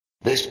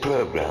This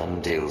program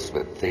deals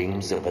with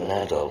themes of an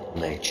adult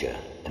nature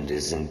and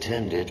is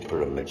intended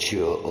for a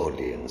mature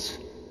audience.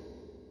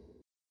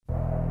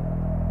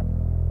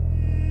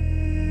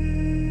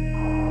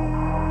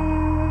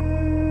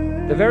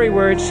 The very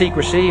word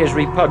secrecy is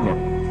repugnant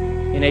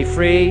in a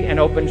free and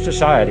open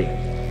society.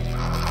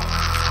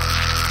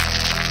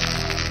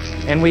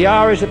 And we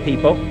are, as a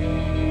people,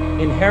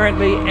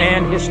 inherently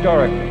and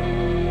historically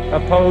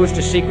opposed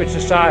to secret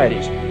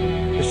societies,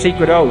 to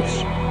secret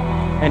oaths,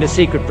 and to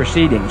secret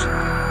proceedings.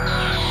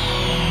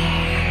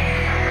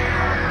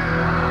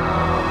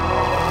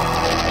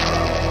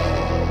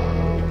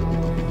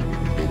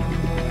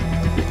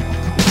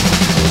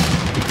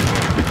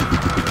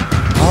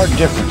 Our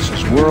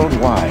differences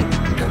worldwide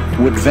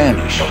would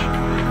vanish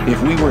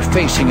if we were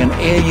facing an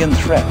alien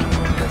threat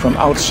from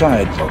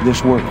outside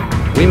this world.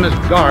 We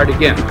must guard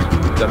against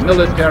the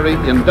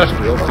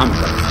military-industrial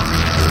complex.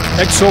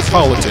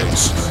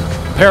 Exopolitics,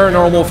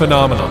 paranormal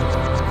phenomena,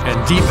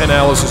 and deep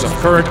analysis of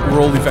current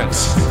world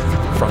events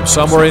from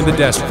somewhere in the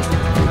desert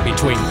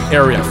between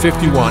Area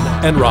 51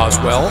 and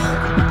Roswell,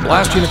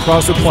 blasting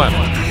across the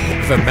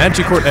planet. The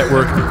Manticore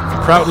Network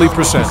proudly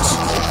presents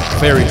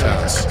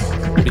Veritas,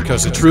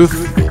 because the truth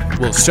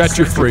will set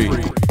you free.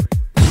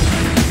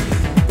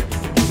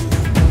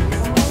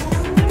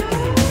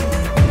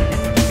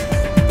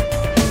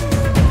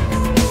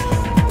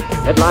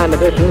 Headline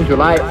edition,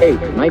 July 8,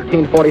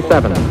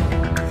 1947.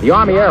 The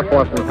Army Air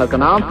Forces has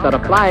announced that a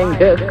flying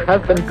disc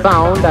has been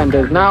found and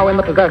is now in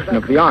the possession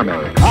of the Army.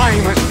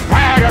 I'm as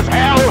mad as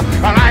hell,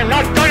 and I'm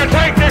not going to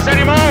take this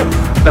anymore!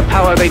 The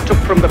power they took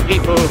from the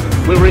people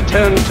will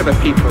return to the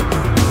people.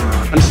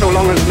 And so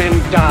long as men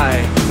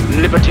die,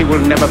 liberty will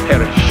never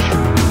perish.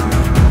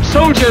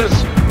 Soldiers,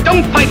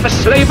 don't fight for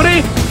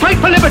slavery, fight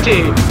for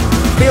liberty!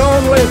 The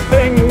only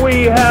thing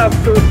we have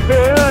to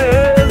fear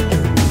is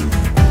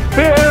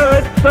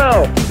fear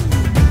itself.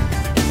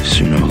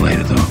 Sooner or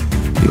later, though,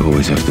 you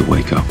always have to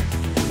wake up.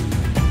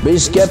 Be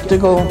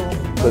skeptical,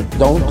 but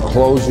don't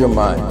close your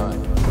mind.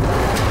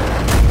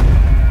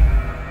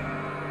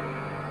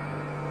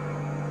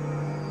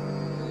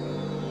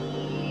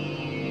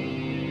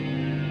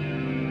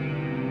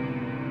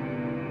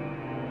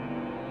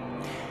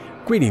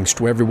 Greetings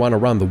to everyone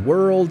around the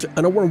world,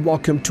 and a warm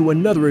welcome to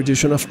another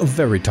edition of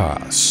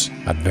Veritas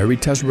at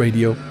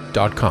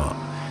veritasradio.com.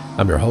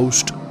 I'm your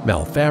host,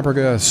 Mel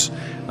Fabregas,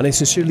 and I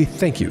sincerely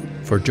thank you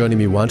for joining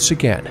me once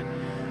again.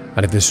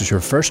 And if this is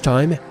your first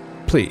time,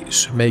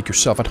 please make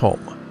yourself at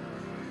home.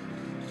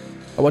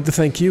 I want to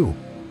thank you,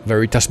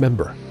 Veritas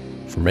member,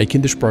 for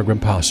making this program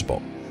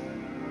possible.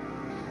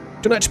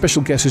 Tonight's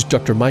special guest is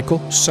Dr. Michael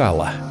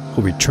Salla,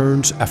 who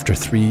returns after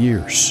 3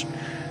 years.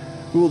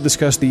 We will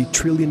discuss the $1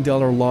 trillion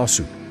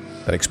lawsuit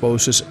that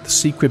exposes the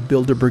secret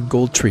Bilderberg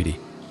Gold Treaty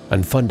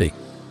and funding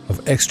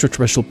of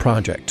extraterrestrial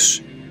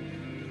projects.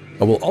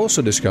 I will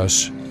also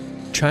discuss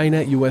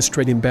China-US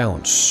trade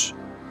imbalance.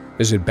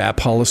 Is it bad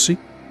policy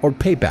or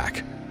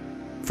payback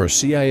for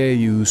CIA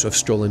use of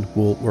stolen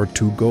World War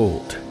II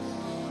gold?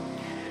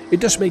 It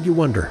does make you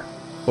wonder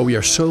why we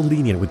are so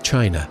lenient with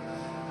China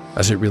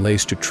as it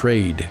relates to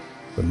trade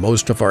when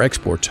most of our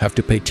exports have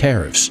to pay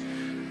tariffs.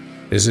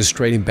 Is this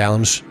trade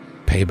imbalance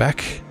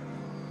payback?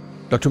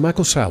 Dr.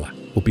 Michael Salla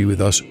will be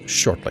with us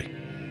shortly.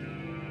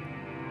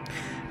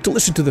 To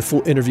listen to the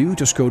full interview,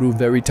 just go to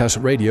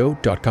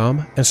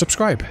veritasradio.com and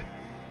subscribe.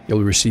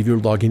 You'll receive your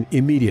login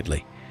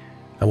immediately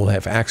and will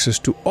have access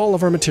to all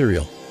of our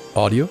material,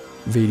 audio,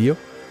 video,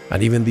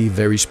 and even the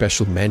very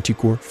special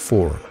Manticore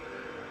Forum,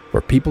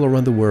 where people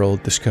around the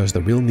world discuss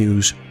the real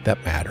news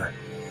that matter.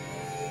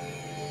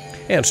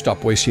 And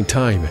stop wasting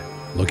time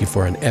looking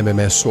for an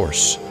MMS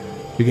source.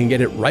 You can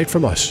get it right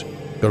from us.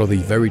 Go to the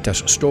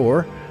Veritas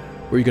store,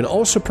 where you can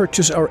also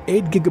purchase our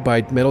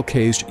 8GB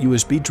metal-cased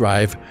USB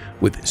drive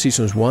with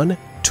Seasons 1,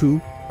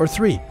 2, or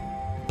 3,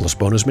 plus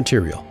bonus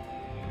material.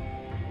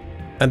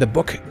 And the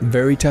book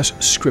Veritas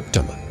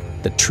Scriptum,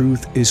 The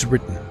Truth is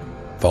Written,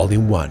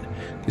 Volume 1,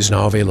 is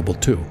now available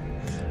too.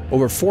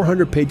 Over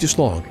 400 pages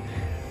long,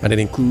 and it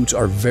includes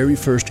our very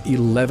first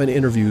 11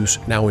 interviews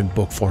now in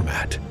book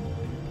format.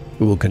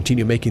 We will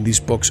continue making these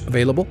books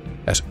available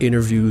as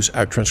interviews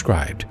are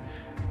transcribed.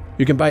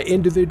 You can buy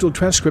individual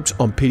transcripts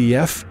on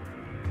PDF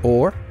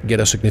or get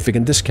a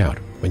significant discount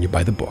when you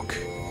buy the book.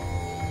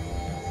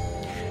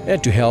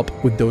 And to help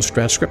with those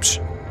transcripts,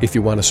 if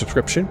you want a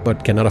subscription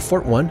but cannot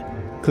afford one,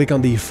 click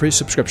on the free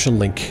subscription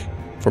link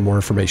for more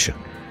information.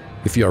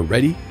 If you are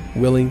ready,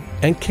 willing,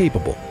 and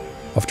capable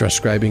of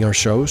transcribing our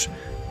shows,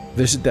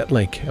 visit that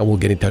link and we'll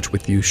get in touch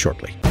with you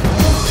shortly.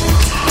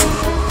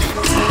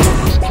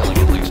 Killing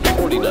at least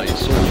 49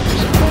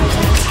 soldiers.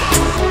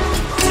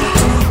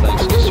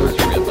 Thanks to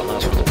surgery at the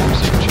hospital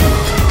procedure.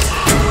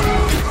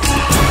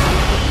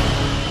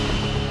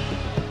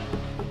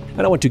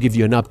 And I want to give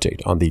you an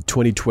update on the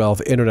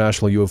 2012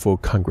 International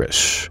UFO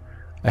Congress.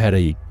 I had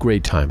a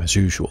great time as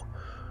usual.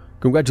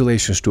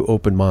 Congratulations to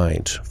Open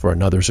Minds for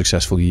another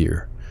successful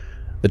year.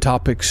 The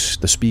topics,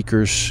 the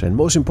speakers, and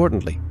most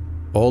importantly,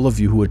 all of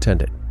you who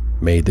attended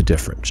made the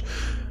difference.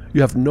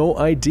 You have no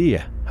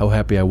idea how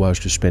happy I was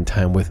to spend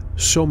time with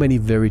so many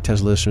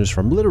Veritas listeners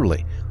from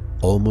literally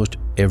almost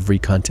every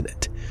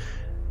continent.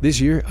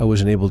 This year, I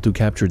wasn't able to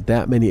capture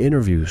that many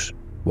interviews.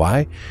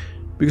 Why?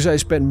 Because I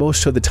spent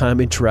most of the time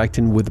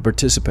interacting with the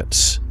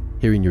participants,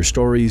 hearing your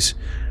stories,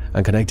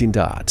 and connecting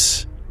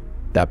dots.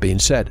 That being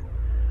said,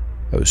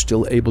 I was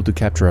still able to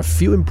capture a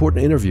few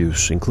important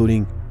interviews,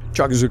 including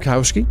Chuck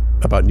Zukowski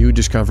about new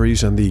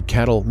discoveries on the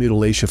cattle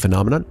mutilation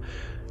phenomenon,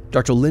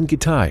 Dr. Lynn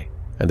Gittai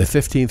and the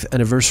 15th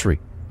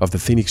anniversary of the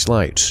Phoenix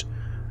Lights,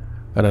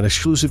 and an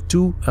exclusive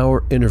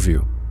 2-hour interview,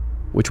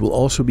 which will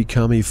also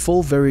become a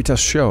full Veritas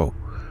show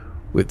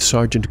with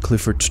Sergeant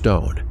Clifford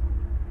Stone.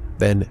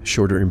 Then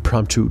shorter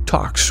impromptu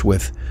talks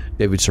with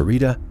David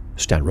Sarita,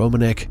 Stan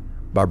Romanek,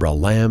 Barbara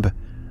Lamb,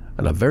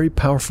 and a very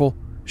powerful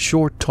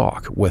short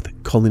talk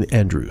with Colin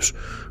Andrews,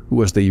 who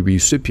was the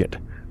recipient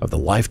of the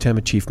Lifetime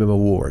Achievement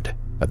Award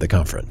at the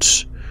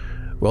conference.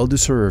 Well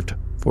deserved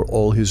for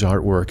all his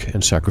hard work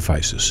and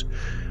sacrifices.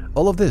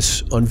 All of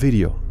this on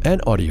video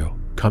and audio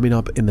coming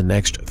up in the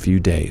next few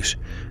days,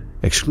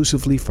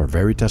 exclusively for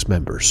Veritas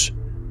members.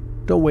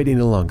 Don't wait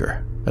any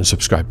longer and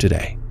subscribe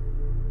today.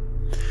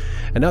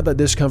 And now that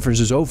this conference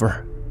is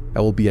over,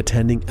 I will be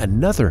attending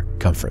another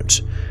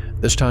conference.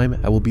 This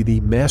time I will be the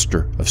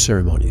Master of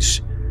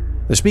Ceremonies.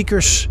 The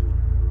speakers: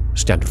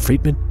 Stanton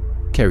Friedman,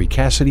 Kerry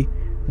Cassidy,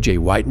 Jay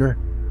Whitener,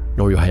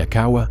 Norio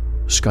Hayakawa,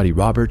 Scotty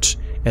Roberts,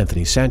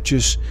 Anthony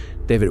Sanchez,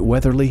 David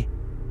Weatherly,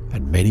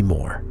 and many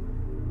more.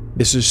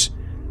 This is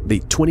the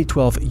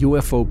 2012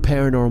 UFO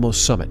Paranormal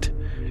Summit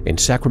in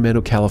Sacramento,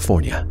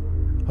 California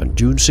on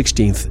June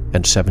 16th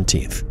and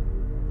 17th.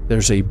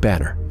 There's a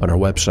banner on our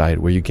website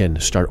where you can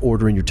start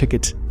ordering your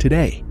tickets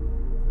today.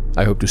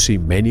 I hope to see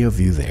many of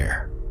you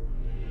there.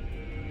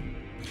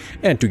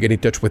 And to get in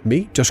touch with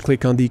me, just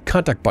click on the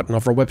contact button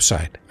of our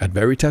website at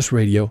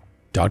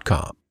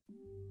veritasradio.com.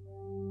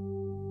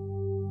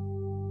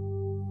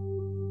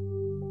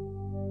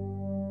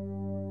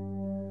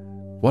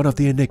 One of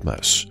the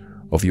enigmas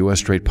of U.S.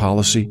 trade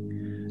policy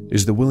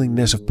is the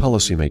willingness of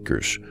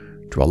policymakers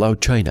to allow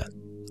China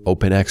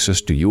open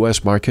access to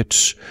U.S.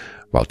 markets,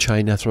 while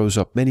China throws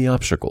up many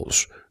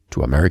obstacles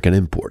to American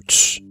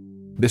imports.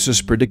 This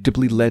has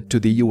predictably led to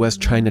the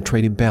U.S.-China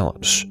trade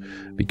imbalance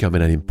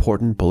becoming an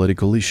important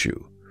political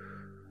issue.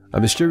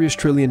 A mysterious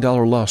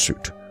trillion-dollar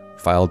lawsuit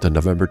filed on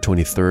November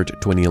 23,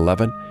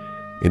 2011,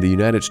 in the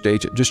United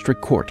States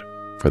District Court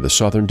for the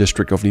Southern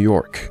District of New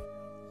York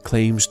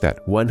claims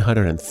that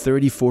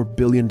 $134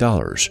 billion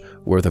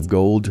worth of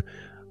gold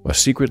was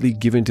secretly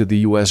given to the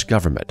U.S.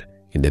 government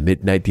in the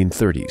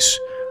mid-1930s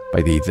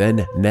by the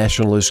then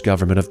nationalist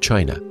government of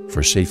China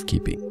for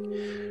safekeeping.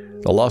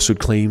 The lawsuit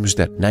claims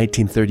that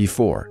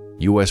 1934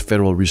 U.S.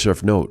 Federal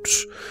Reserve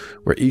notes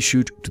were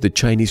issued to the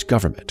Chinese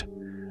government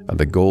and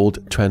the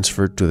gold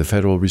transferred to the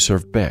Federal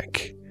Reserve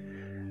Bank.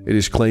 It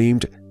is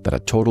claimed that a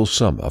total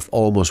sum of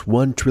almost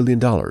 $1 trillion,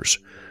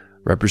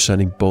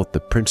 representing both the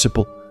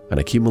principal and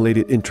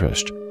accumulated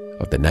interest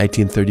of the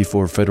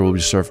 1934 Federal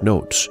Reserve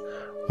notes,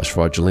 was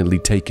fraudulently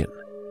taken.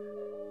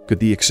 Could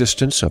the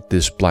existence of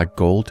this black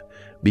gold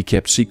be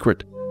kept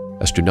secret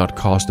as to not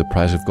cause the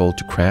price of gold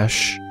to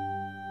crash?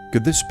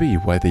 Could this be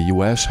why the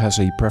U.S. has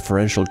a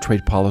preferential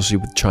trade policy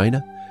with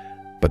China,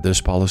 but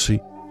this policy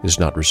is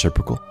not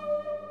reciprocal?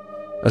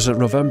 As of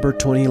November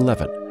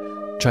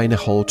 2011, China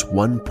holds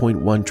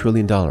 $1.1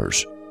 trillion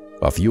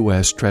of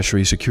U.S.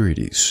 Treasury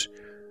securities.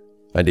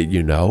 And did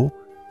you know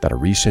that a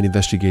recent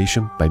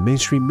investigation by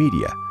mainstream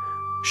media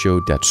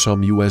showed that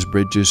some U.S.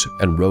 bridges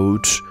and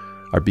roads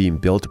are being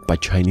built by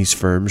Chinese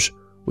firms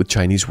with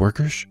Chinese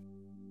workers?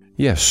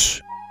 Yes,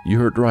 you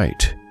heard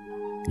right.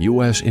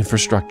 U.S.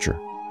 infrastructure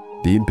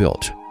being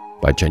built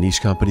by Chinese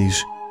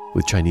companies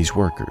with Chinese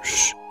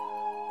workers.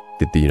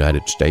 Did the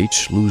United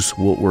States lose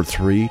World War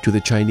III to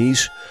the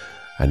Chinese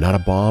and not a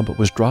bomb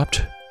was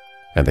dropped?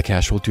 And the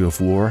casualty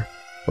of war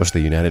was the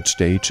United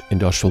States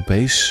industrial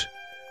base?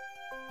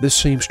 This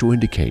seems to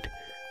indicate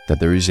that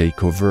there is a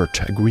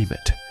covert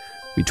agreement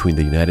between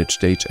the United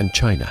States and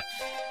China,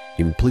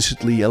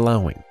 implicitly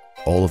allowing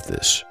all of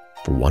this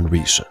for one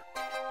reason: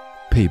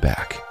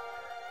 payback.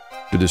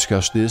 To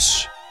discuss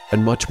this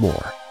and much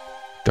more,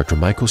 Dr.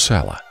 Michael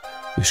Salla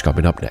is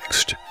coming up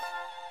next.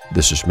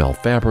 This is Mel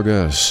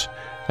Fabregas,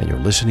 and you're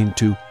listening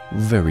to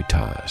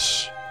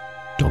Veritas.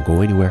 Don't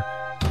go anywhere.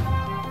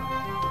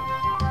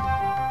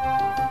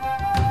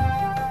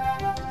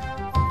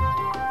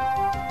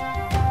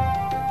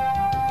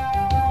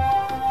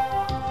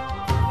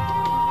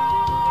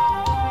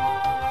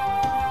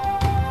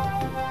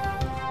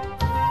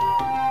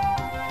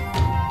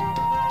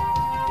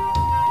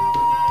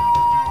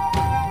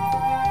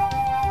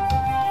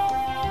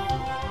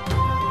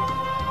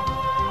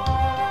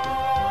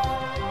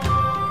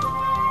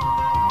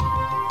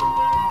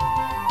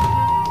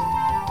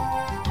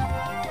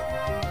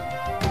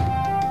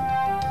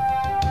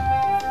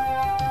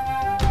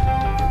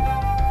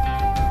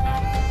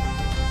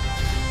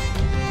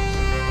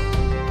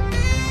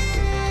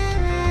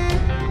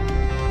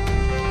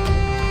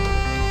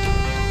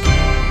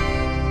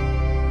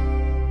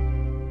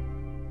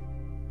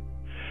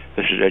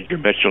 Edgar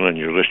Mitchell, and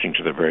you're listening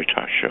to The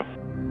Veritas Show.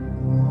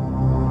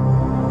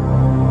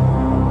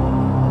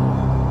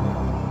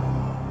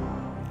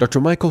 Dr.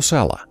 Michael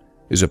Salla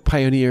is a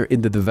pioneer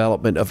in the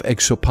development of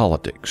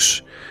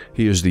exopolitics.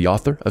 He is the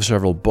author of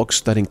several books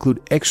that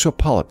include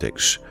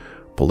Exopolitics,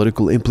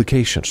 Political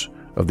Implications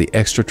of the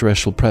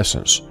Extraterrestrial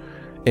Presence,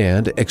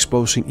 and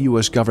Exposing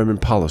U.S. Government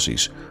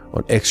Policies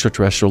on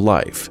Extraterrestrial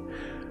Life.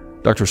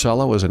 Dr.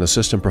 Salla was an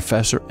assistant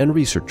professor and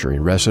researcher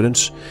in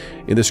residence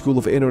in the School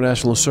of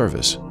International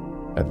Service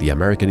at the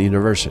American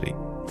University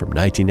from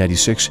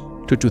 1996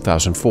 to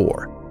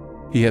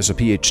 2004. He has a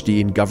Ph.D.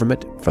 in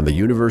government from the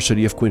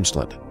University of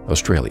Queensland,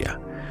 Australia.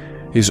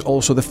 He is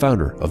also the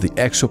founder of the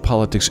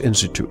Exopolitics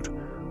Institute,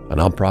 a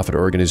nonprofit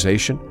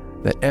organization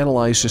that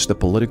analyzes the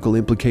political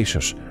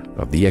implications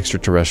of the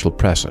extraterrestrial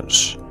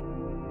presence.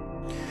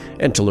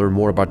 And to learn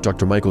more about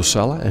Dr. Michael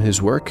Salla and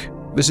his work,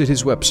 visit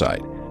his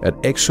website at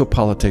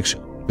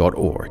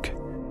exopolitics.org.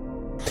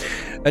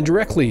 And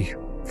directly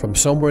from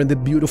somewhere in the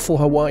beautiful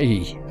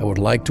Hawaii, I would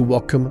like to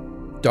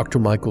welcome Dr.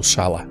 Michael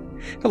Salla.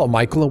 Hello,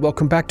 Michael, and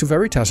welcome back to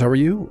Veritas. How are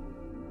you?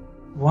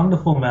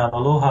 Wonderful, Mel.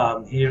 Aloha.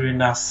 I'm here in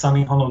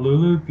sunny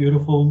Honolulu.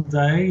 Beautiful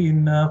day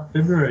in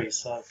February.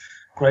 So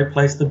great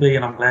place to be,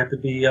 and I'm glad to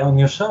be on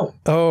your show.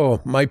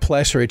 Oh, my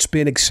pleasure. It's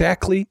been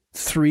exactly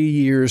 3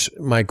 years,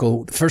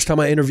 Michael. The first time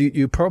I interviewed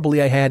you, probably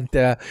I had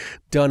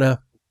done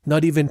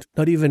not even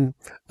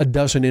a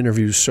dozen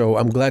interviews, so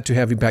I'm glad to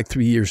have you back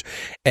 3 years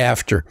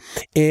after.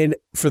 And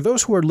for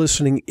those who are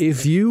listening,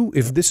 if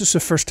this is the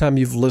first time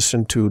you've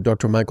listened to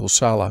Dr. Michael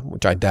Salla,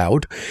 which I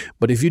doubt,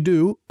 but if you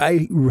do,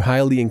 I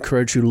highly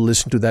encourage you to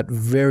listen to that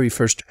very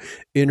first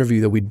interview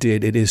that we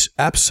did. It is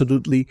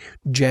absolutely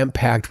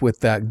jam-packed with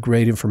that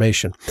great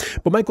information.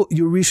 But Michael,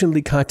 you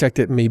recently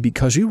contacted me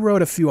because you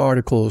wrote a few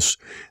articles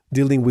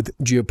dealing with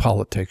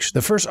geopolitics.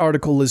 The first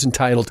article is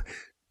entitled $1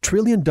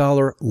 trillion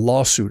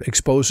Lawsuit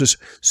Exposes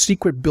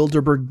Secret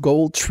Bilderberg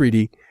Gold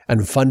Treaty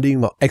and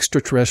Funding of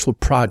Extraterrestrial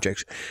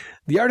Projects.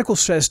 The article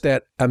says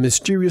that a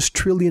mysterious $1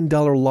 trillion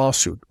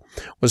lawsuit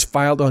was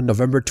filed on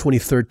November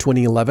 23,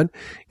 2011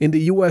 in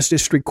the U.S.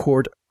 District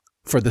Court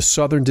for the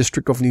Southern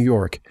District of New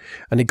York,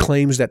 and it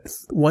claims that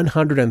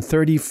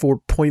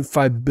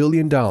 $134.5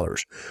 billion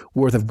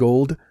worth of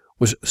gold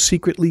was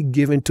secretly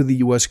given to the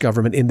U.S.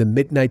 government in the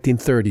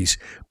mid-1930s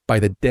by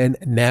the then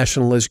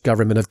nationalist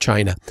government of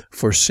China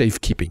for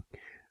safekeeping.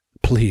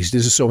 Please,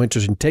 this is so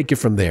interesting. Take it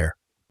from there.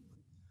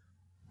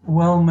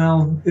 Well,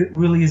 Mel, it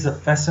really is a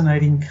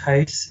fascinating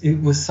case.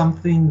 It was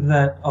something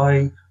that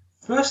I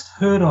first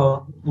heard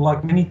of,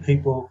 like many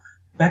people,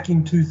 back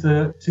in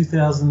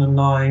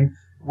 2009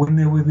 when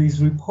there were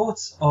these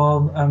reports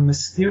of a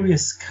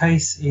mysterious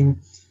case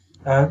in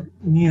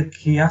near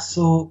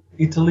Chiasso,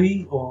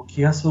 Italy, or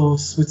Chiasso,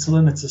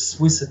 Switzerland. It's a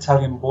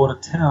Swiss-Italian border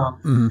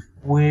town,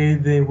 where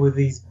there were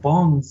these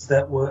bonds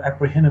that were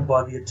apprehended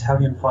by the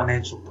Italian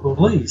financial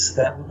police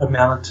that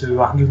amounted to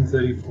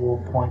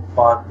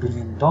 $134.5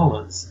 billion.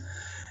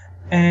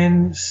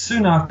 And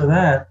soon after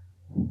that,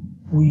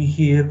 we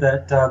hear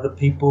that the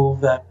people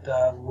that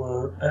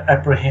were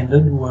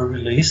apprehended were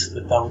released,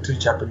 that they were two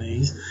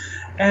Japanese,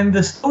 and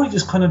the story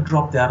just kind of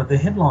dropped out of the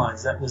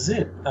headlines. That was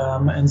it.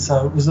 And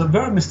so it was a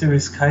very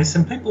mysterious case,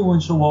 and people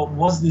weren't sure, well,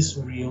 was this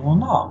real or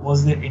not?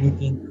 Was there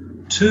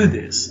anything to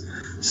this?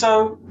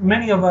 So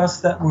many of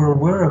us that were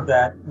aware of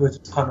that were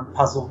just kind of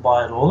puzzled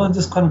by it all and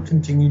just kind of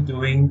continued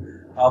doing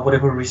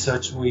whatever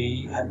research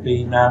we had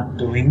been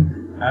doing.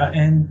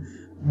 And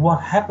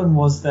what happened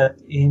was that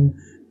in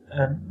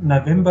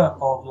November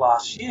of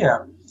last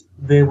year,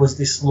 there was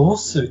this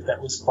lawsuit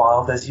that was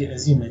filed, as you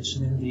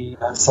mentioned, in the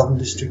Southern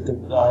District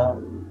of the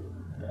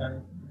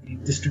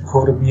District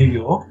Court of New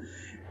York,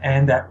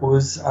 and that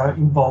was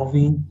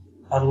involving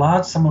a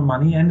large sum of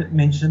money, and it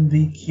mentioned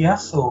the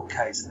Chiasso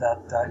case,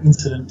 that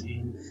incident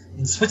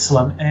in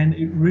Switzerland, and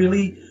it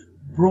really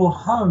brought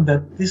home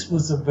that this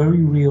was a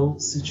very real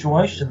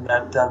situation,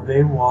 that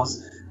there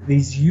was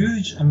these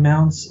huge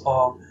amounts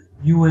of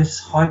U.S.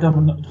 high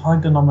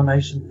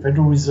denomination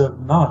Federal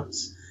Reserve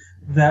notes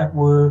that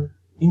were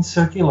in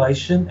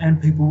circulation, and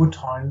people were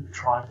trying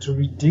to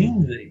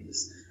redeem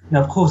these.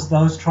 Now, of course,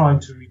 those trying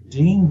to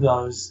redeem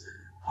those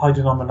high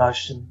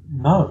denomination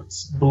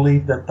notes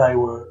believed that they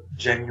were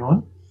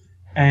genuine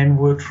and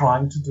were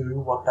trying to do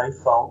what they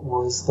felt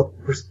was the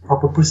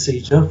proper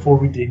procedure for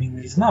redeeming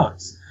these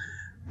notes.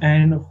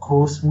 And, of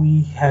course,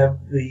 we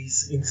have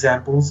these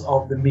examples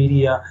of the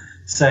media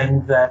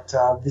saying that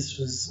this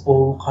was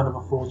all kind of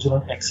a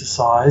fraudulent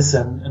exercise,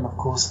 and of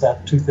course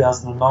that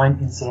 2009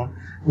 incident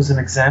was an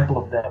example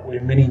of that,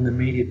 where many in the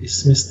media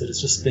dismissed it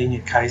as just being a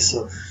case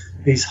of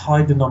these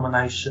high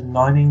denomination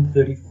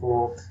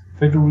 1934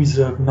 Federal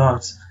Reserve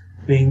notes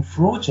being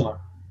fraudulent.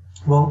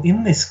 Well,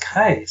 in this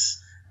case,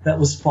 that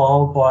was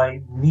filed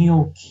by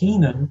Neil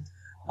Keenan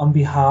on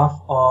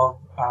behalf of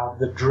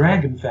the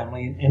Dragon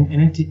family, an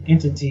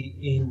entity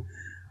in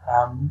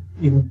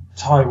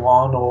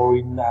Taiwan or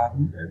in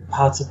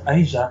parts of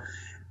Asia.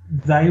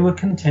 They were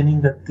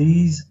contending that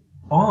these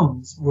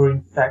bonds were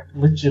in fact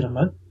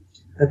legitimate,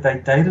 that they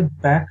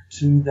dated back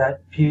to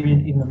that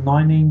period in the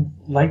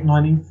late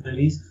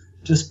 1930s,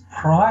 just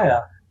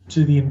prior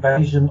to the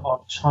invasion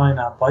of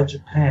China by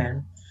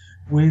Japan,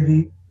 where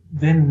the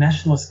then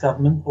nationalist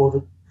government, or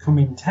the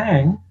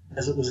Kuomintang,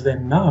 as it was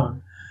then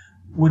known,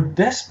 were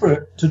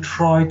desperate to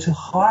try to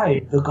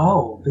hide the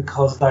gold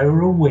because they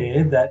were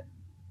aware that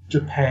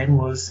Japan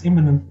was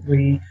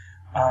imminently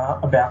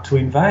about to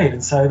invade.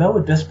 And so they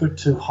were desperate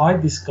to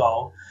hide this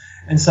gold.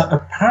 And so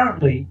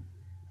apparently,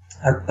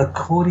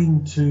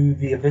 according to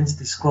the events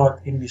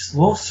described in this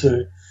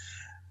lawsuit,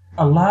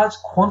 a large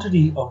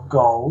quantity of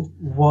gold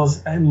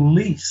was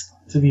leased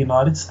to the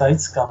United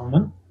States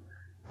government,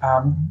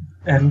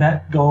 and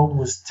that gold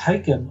was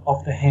taken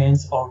off the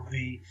hands of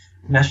the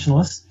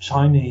nationalist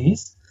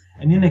Chinese,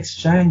 and in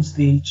exchange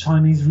the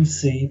Chinese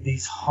received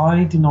these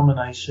high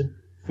denomination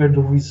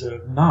Federal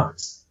Reserve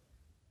notes.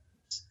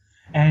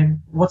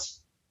 And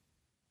what's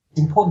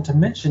important to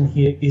mention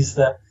here is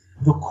that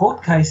the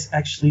court case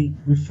actually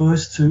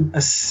refers to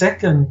a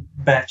second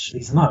batch of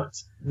these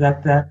notes,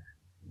 that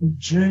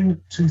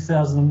June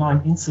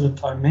 2009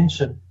 incident I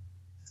mentioned,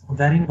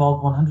 that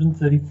involved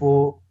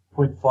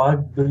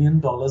 $134.5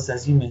 billion,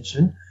 as you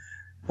mentioned,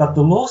 but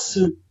the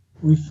lawsuit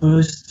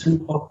refers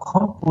to a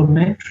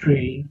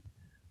complementary,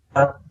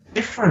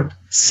 different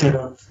set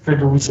of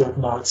Federal Reserve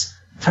notes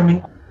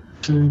coming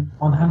to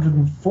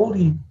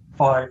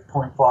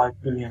 $145.5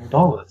 billion.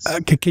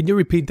 Can you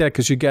repeat that,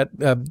 because you got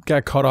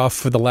cut off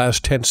for the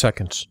last 10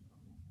 seconds?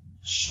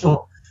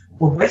 Sure.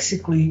 Well,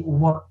 basically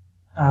what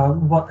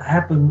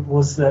happened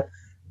was that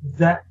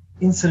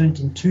incident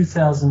in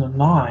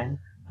 2009,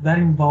 that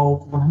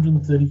involved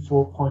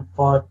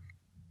 $134.5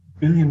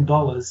 billion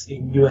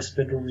in US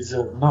Federal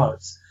Reserve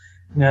notes.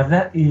 Now,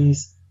 that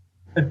is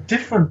a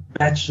different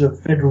batch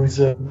of Federal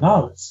Reserve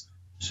notes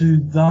to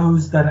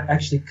those that are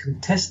actually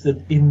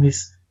contested in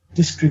this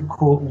district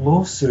court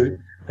lawsuit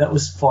that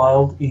was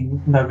filed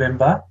in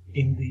November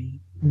in the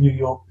New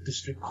York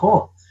District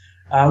Court,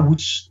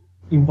 which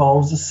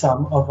involves a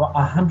sum of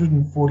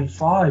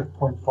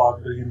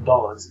 $145.5 billion.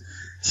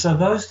 So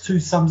those two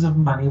sums of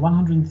money,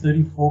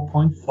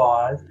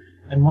 134.5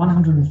 and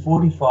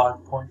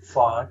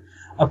 145.5,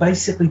 are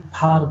basically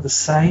part of the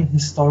same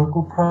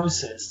historical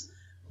process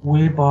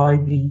whereby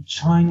the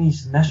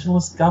Chinese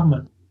nationalist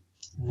government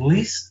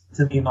leased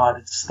to the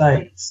United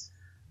States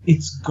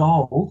its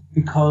gold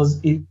because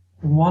it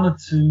wanted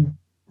to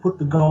put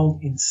the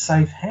gold in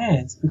safe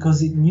hands,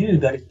 because it knew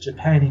that if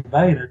Japan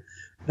invaded,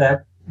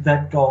 that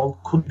gold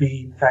could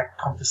be in fact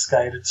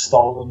confiscated,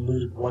 stolen,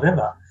 looted,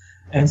 whatever.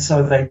 And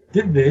so they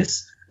did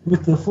this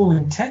with the full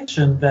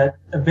intention that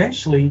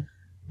eventually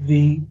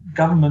the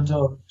government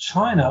of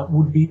China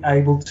would be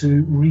able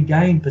to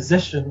regain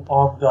possession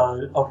of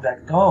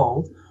that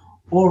gold,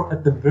 or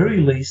at the very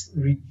least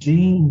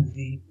redeem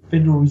the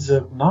Federal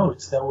Reserve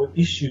notes that were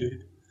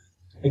issued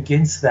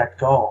against that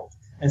gold.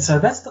 And so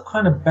that's the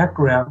kind of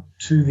background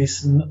to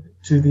this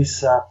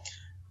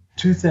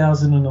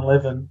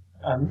 2011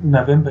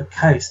 November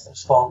case that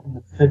was filed in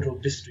the Federal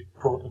District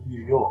Court of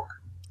New York.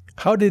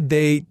 How did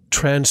they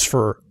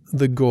transfer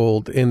the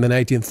gold in the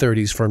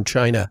 1930s from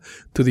China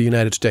to the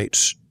United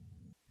States?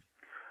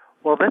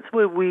 Well, that's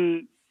where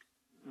we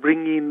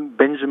bring in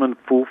Benjamin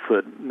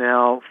Fulford.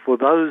 Now, for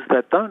those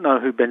that don't know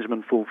who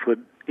Benjamin Fulford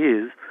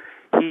is,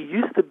 he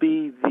used to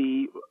be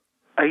the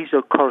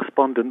Asia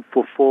correspondent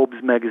for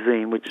Forbes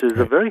magazine, which is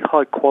a very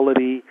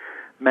high-quality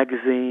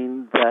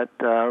magazine that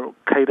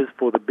caters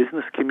for the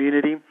business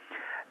community.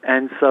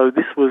 And so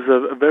this was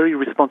a very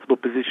responsible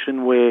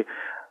position where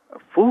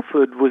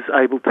Fulford was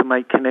able to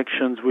make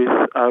connections with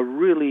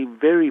really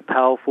very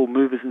powerful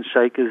movers and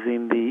shakers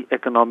in the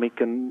economic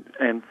and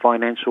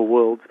financial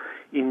worlds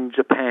in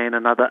Japan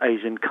and other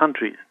Asian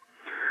countries.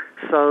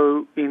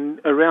 So in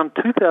around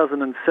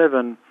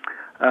 2007,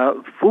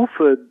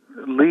 Fulford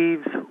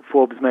leaves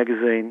Forbes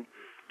magazine,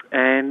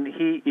 and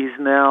he is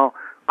now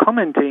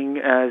commenting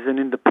as an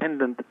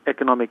independent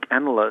economic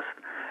analyst,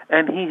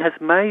 and he has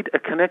made a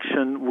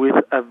connection with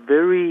a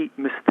very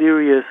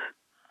mysterious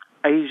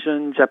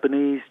Asian,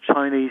 Japanese,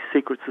 Chinese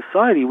secret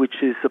society,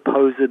 which is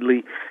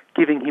supposedly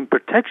giving him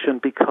protection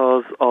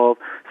because of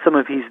some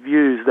of his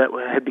views that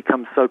had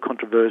become so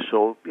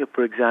controversial.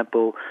 For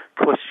example,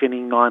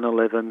 questioning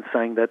 9/11,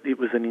 saying that it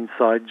was an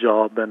inside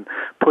job, and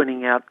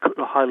pointing out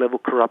high-level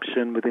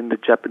corruption within the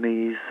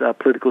Japanese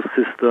political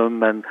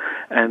system, and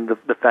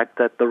the fact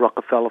that the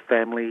Rockefeller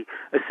family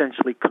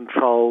essentially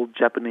controlled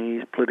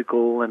Japanese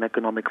political and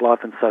economic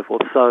life and so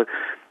forth. So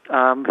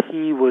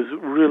he was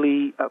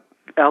really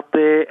out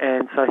there,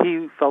 and so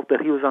he felt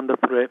that he was under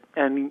threat,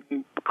 and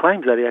he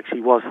claims that he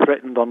actually was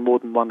threatened on more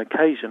than one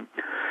occasion.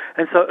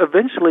 And so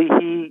eventually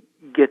he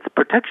gets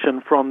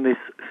protection from this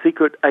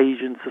secret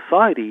Asian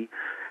society,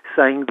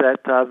 saying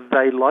that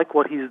they like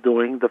what he's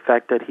doing, the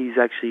fact that he's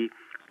actually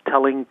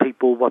telling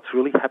people what's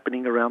really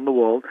happening around the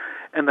world,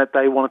 and that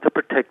they wanted to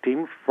protect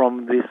him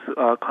from this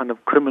kind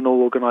of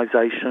criminal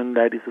organization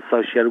that is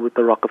associated with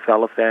the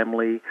Rockefeller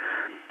family.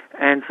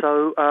 And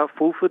so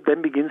Fulford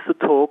then begins to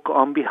talk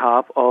on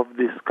behalf of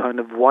this kind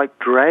of White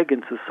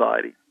Dragon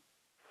Society.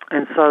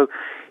 And so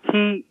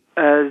he,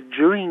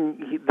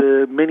 during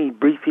the many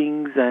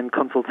briefings and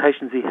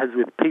consultations he has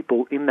with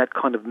people in that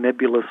kind of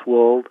nebulous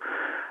world,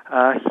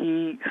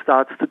 he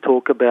starts to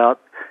talk about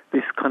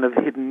this kind of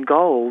hidden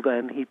gold,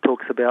 and he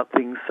talks about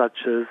things such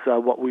as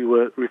what we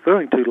were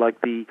referring to,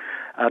 like the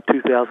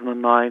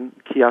 2009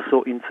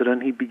 Kiasaw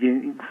incident. He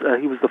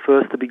was the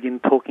first to begin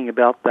talking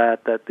about that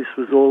this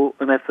was all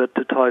an effort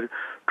to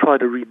try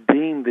to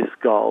redeem this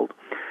gold.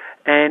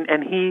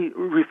 And he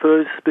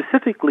refers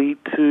specifically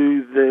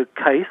to the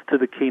case, to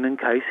the Keenan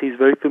case. He's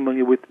very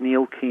familiar with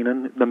Neil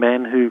Keenan, the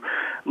man who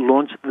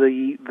launched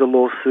the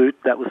lawsuit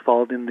that was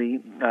filed in the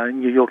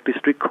New York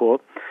District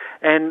Court.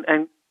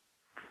 And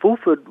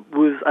Fulford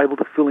was able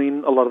to fill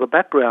in a lot of the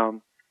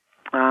background.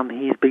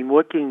 He's been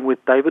working with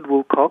David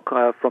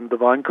Wilcock from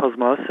Divine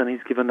Cosmos, and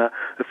he's given a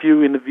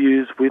few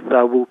interviews with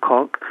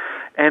Wilcock.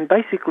 And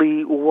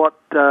basically what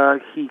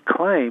he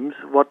claims,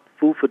 what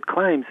Fulford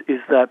claims, is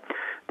that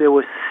there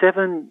were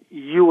 7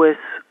 U.S.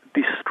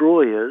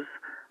 destroyers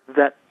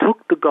that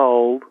took the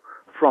gold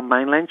from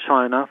mainland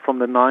China, from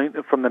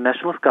the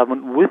nationalist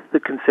government, with the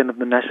consent of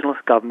the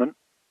nationalist government,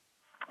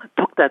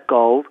 took that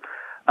gold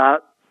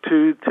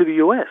to the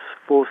U.S.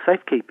 for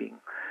safekeeping.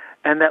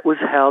 And that was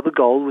how the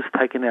gold was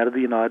taken out of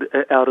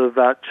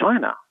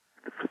China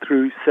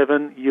through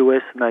 7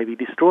 U.S. Navy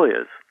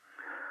destroyers.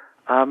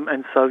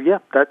 And so, yeah,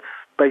 that's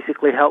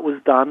basically how it was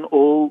done,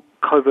 all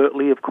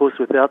covertly, of course,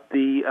 without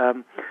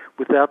the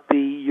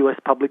U.S.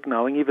 public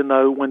knowing. Even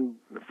though when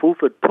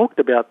Fulford talked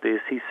about this,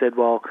 he said,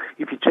 well,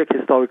 if you check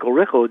historical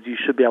records, you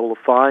should be able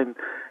to find,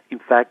 in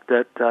fact,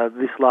 that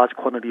this large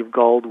quantity of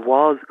gold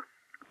was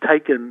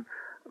taken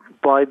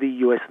by the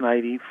U.S.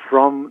 Navy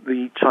from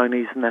the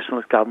Chinese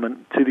nationalist government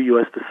to the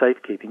U.S. for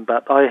safekeeping.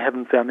 But I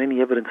haven't found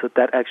any evidence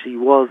that actually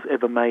was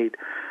ever made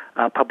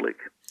public.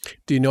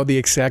 Do you know the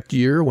exact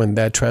year when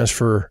that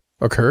transfer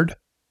occurred?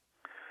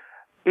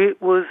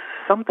 It was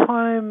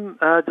sometime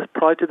just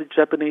prior to the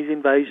Japanese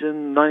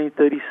invasion,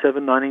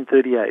 1937,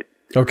 1938.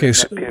 Okay,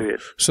 period.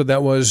 So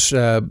that was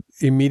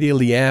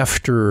immediately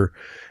after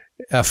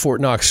Fort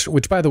Knox,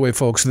 which, by the way,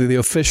 folks, the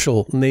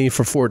official name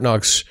for Fort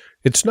Knox,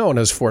 it's known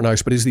as Fort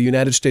Knox, but it's the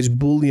United States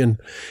Bullion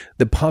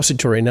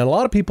Depository. Now, a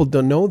lot of people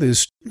don't know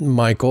this,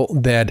 Michael,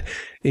 that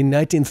in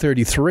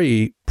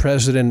 1933,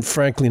 President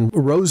Franklin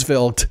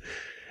Roosevelt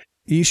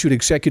issued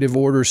Executive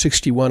Order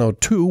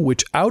 6102,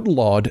 which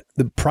outlawed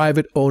the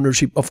private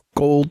ownership of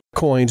gold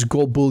coins,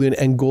 gold bullion,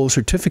 and gold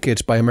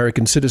certificates by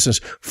American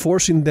citizens,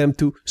 forcing them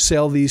to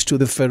sell these to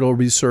the Federal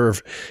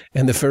Reserve.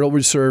 And the Federal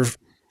Reserve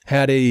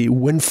had a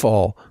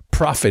windfall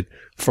profit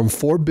from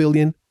 $4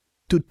 billion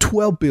to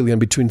 $12 billion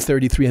between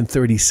 33 and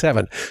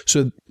 37.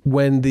 So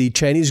when the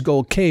Chinese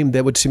gold came,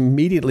 that was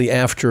immediately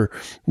after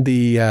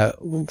the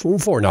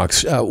Fort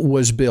Knox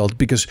was built,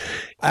 because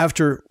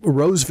after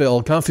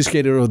Roosevelt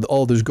confiscated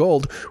all this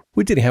gold,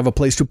 we didn't have a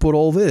place to put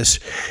all this.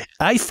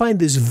 I find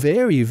this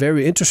very,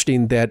 very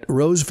interesting that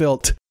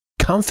Roosevelt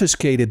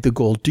confiscated the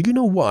gold. Do you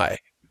know why?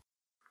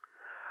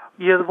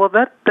 Yeah, well,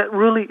 that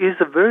really is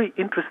a very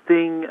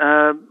interesting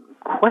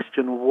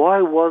question.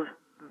 Why was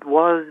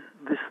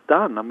this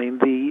done? I mean,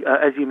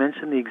 as you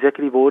mentioned, the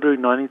executive order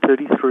in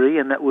 1933,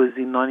 and that was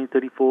in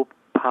 1934.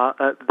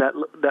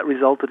 That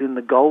resulted in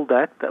the Gold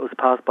Act that was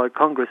passed by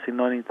Congress in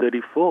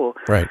 1934,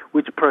 right,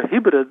 which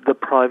prohibited the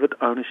private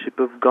ownership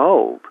of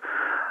gold,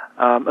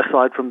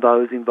 aside from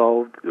those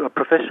involved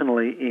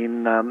professionally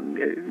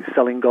in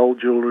selling gold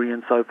jewelry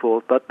and so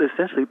forth. But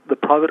essentially, the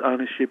private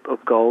ownership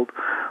of gold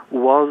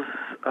was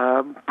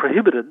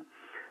prohibited,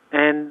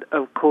 and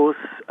of course,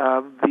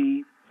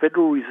 the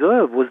Federal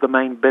Reserve was the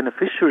main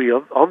beneficiary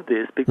of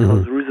this,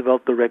 because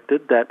Roosevelt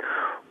directed that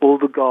all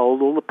the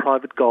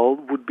private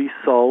gold would be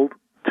sold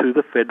to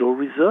the Federal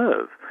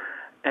Reserve.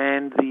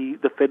 And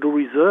the Federal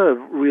Reserve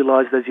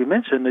realized, as you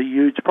mentioned, a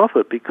huge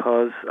profit,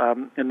 because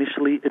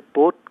initially it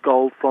bought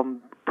gold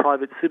from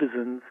private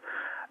citizens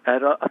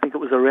at, I think it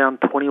was around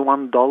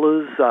 $21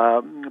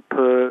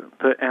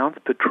 per ounce,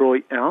 per troy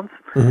ounce.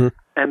 Mm-hmm.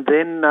 And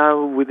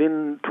then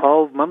within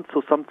 12 months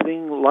or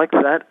something like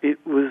that, it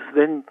was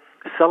then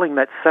selling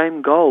that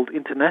same gold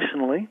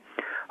internationally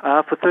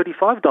for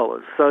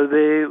 $35. So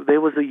there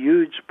was a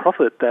huge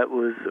profit that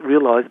was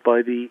realized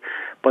by the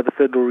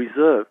Federal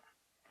Reserve.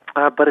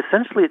 But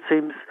essentially, it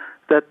seems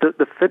that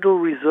the Federal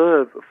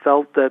Reserve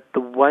felt that the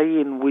way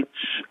in which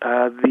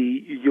the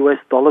U.S.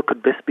 dollar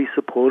could best be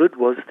supported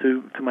was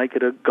to make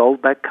it a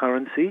gold-backed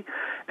currency,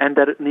 and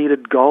that it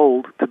needed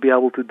gold to be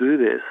able to do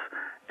this.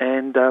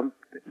 And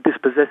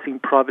dispossessing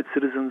private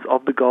citizens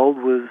of the gold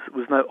was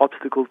no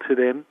obstacle to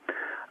them.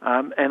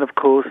 And of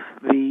course,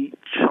 the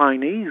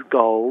Chinese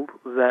gold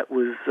that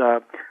was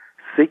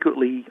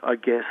secretly, I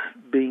guess,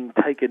 being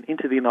taken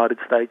into the United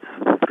States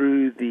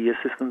through the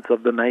assistance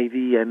of the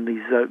Navy and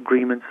these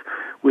agreements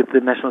with the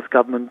nationalist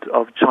government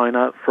of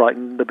China,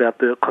 frightened about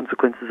the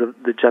consequences of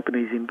the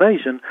Japanese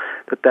invasion,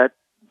 that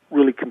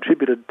really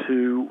contributed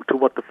to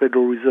what the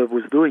Federal Reserve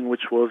was doing,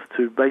 which was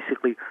to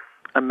basically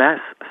amass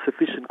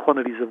sufficient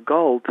quantities of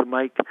gold to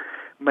make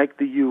make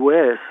the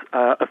US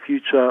a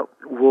future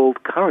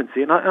world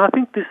currency. And I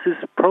think this is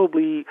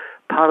probably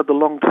part of the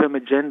long-term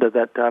agenda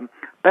that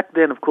back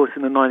then, of course,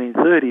 in the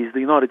 1930s, the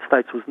United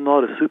States was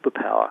not a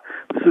superpower.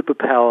 The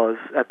superpowers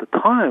at the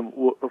time,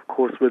 of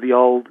course, were the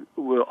old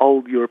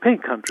European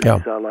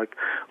countries,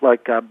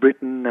 like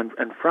Britain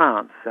and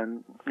France,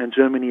 and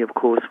Germany, of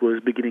course,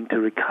 was beginning to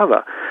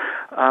recover.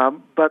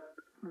 But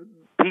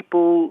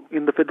people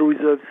in the Federal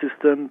Reserve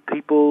System,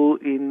 people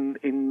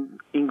in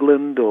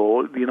England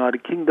or the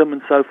United Kingdom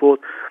and so forth,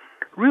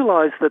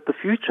 realized that the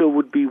future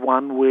would be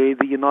one where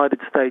the United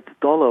States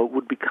dollar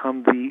would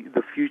become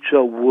the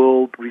future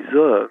world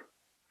reserve.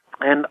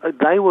 And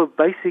they were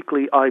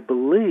basically, I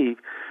believe,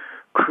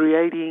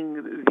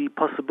 creating the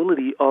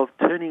possibility of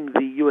turning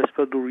the U.S.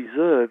 Federal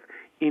Reserve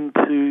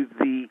into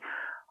the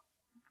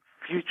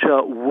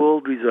future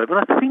world reserve.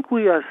 And I think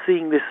we are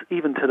seeing this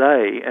even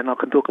today, and I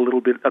can talk a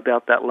little bit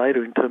about that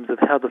later in terms of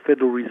how the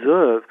Federal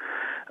Reserve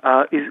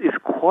is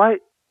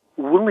quite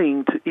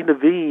willing to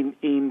intervene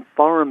in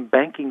foreign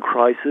banking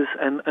crisis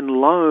and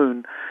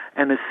loan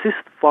and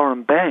assist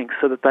foreign banks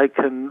so that they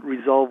can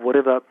resolve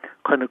whatever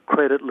kind of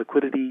credit,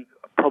 liquidity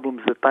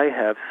problems that they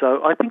have.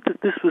 So I think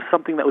that this was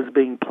something that was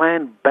being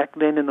planned back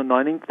then in the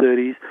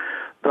 1930s.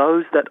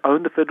 Those that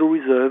own the Federal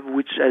Reserve,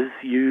 which, as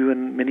you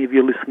and many of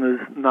your listeners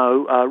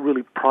know, are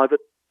really private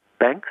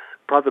banks.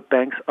 Private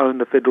banks own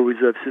the Federal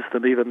Reserve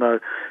System, even though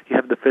you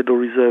have the Federal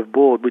Reserve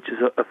Board, which is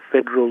a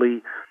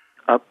federally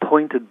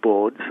appointed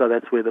board. So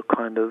that's where the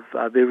kind of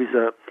there is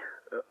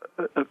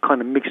a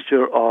kind of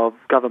mixture of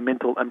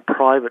governmental and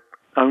private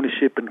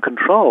ownership and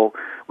control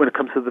when it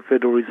comes to the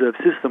Federal Reserve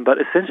System. But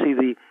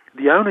essentially,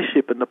 the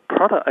ownership and the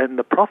product and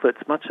the profits,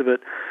 much of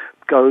it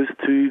goes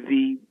to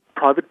the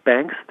private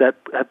banks that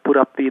have put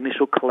up the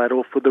initial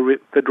collateral for the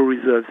Federal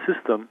Reserve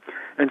System.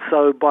 And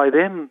so by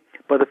the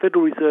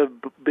Federal Reserve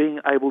being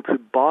able to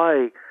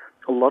buy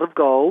a lot of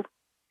gold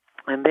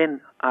and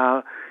then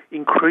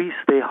increase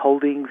their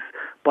holdings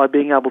by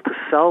being able to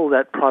sell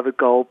that private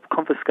gold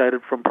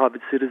confiscated from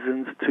private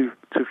citizens to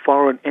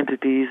foreign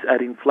entities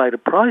at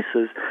inflated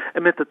prices,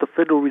 it meant that the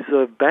Federal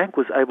Reserve Bank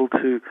was able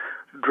to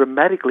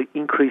dramatically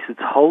increase its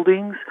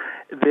holdings,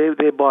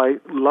 thereby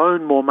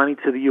loan more money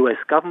to the U.S.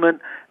 government,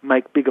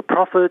 make bigger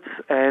profits,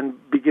 and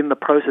begin the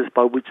process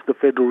by which the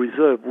Federal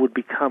Reserve would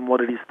become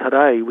what it is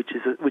today, which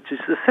is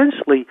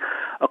essentially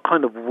a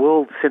kind of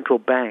world central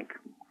bank.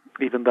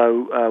 Even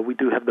though we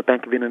do have the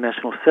Bank of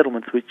International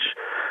Settlements, which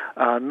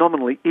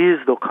nominally is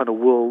the kind of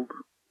world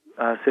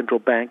central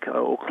bank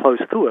or close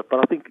to it. But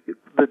I think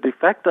the de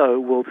facto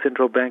world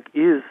central bank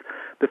is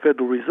the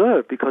Federal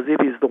Reserve, because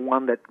it is the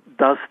one that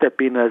does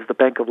step in as the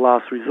bank of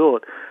last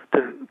resort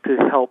to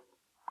help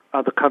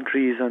other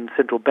countries and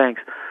central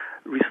banks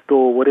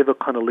restore whatever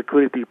kind of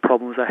liquidity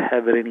problems they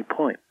have at any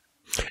point.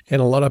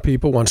 And a lot of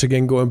people, once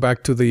again, going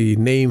back to the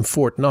name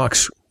Fort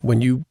Knox,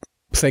 when you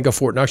think of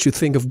Fort Knox, you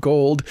think of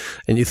gold,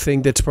 and you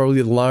think that's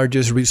probably the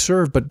largest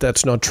reserve, but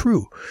that's not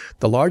true.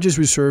 The largest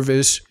reserve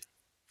is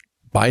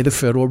by the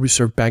Federal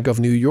Reserve Bank of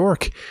New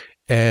York,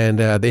 and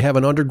they have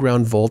an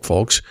underground vault,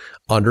 folks,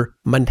 under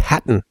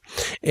Manhattan.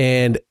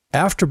 And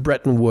after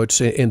Bretton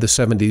Woods in the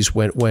 70s,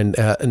 when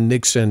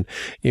Nixon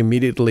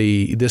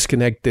immediately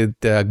disconnected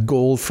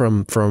gold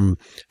from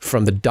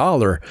the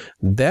dollar,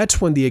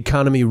 that's when the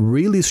economy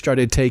really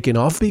started taking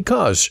off,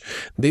 because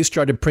they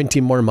started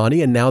printing more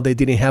money, and now they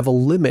didn't have a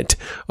limit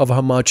of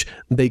how much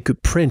they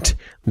could print.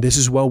 This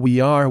is why we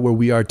are where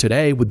we are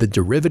today with the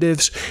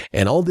derivatives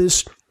and all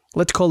this,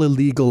 let's call it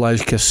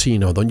legalized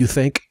casino, don't you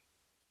think?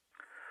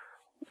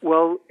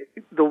 Well,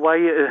 the way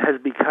it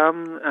has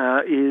become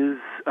is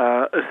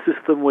a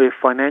system where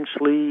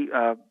financially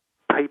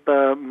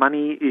paper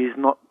money is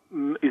not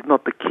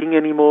the king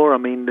anymore. I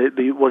mean,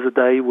 there was a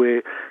day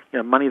where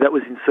money that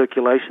was in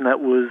circulation, that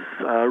was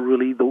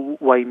really the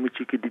way in which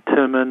you could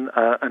determine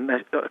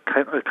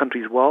a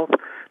country's wealth.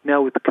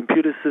 Now with the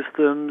computer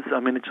systems, I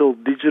mean, it's all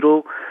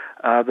digital.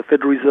 The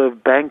Federal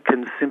Reserve Bank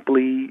can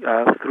simply,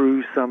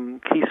 through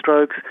some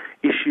keystrokes,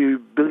 issue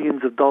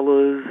billions of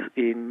dollars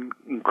in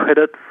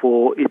credit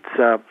for its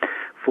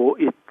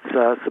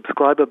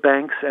subscriber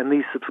banks, and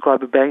these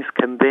subscriber banks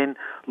can then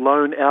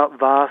loan out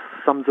vast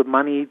sums of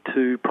money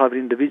to private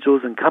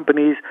individuals and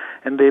companies,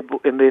 and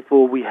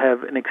therefore we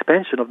have an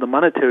expansion of the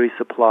monetary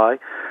supply,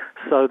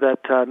 so that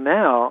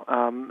now,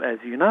 as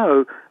you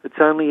know, it's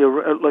only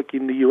like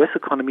in the U.S.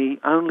 economy,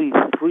 only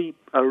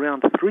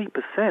around 3%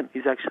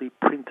 is actually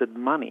printed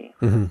money.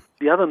 Mm-hmm.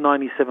 The other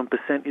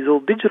 97% is all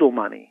digital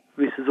money.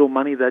 This is all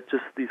money that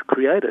just is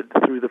created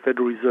through the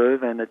Federal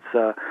Reserve and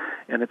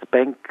its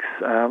banks,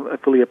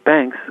 affiliate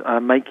banks,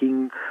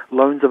 making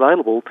loans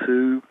available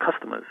to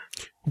customers.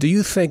 Do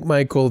you think,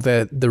 Michael,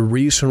 that the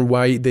reason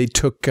why they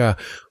took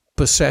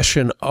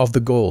possession of the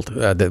gold,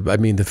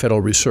 the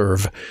Federal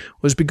Reserve,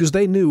 was because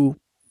they knew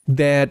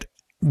that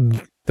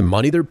the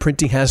money they're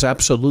printing has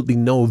absolutely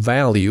no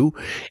value,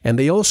 and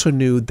they also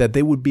knew that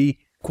they would be,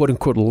 quote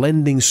unquote,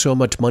 lending so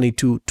much money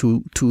to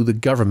the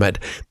government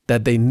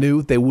that they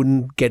knew they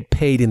wouldn't get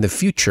paid in the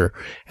future,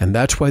 and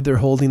that's why they're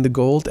holding the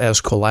gold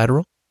as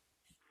collateral?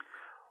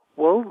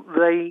 Well,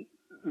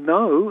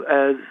 know,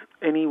 as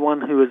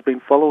anyone who has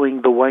been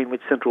following the way in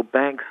which central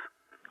banks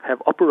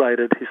have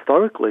operated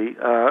historically,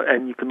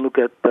 and you can look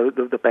at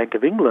the Bank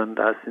of England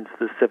since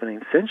the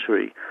 17th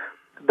century,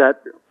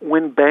 that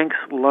when banks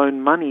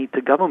loan money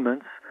to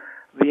governments,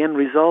 the end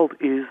result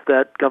is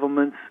that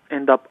governments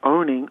end up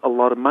owning a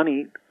lot of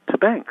money to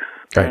banks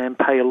and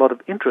pay a lot of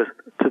interest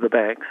to the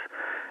banks.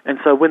 And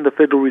so when the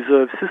Federal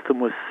Reserve System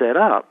was set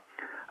up,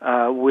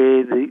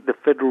 where the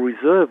Federal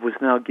Reserve was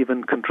now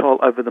given control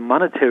over the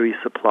monetary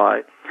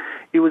supply,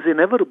 it was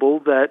inevitable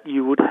that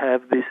you would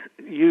have this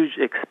huge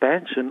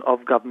expansion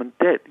of government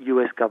debt,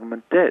 U.S.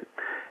 government debt,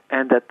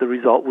 and that the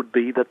result would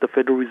be that the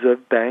Federal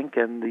Reserve Bank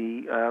and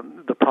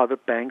the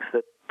private banks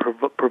that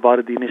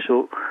provided the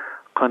initial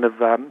kind of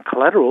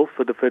collateral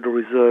for the Federal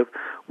Reserve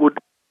would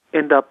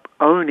end up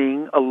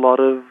owning a lot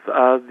of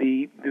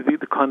the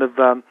kind of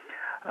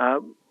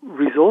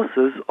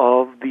resources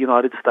of the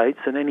United States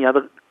and any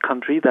other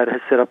country that has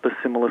set up a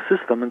similar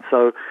system. And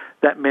so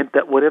that meant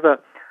that whatever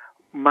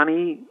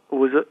money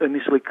was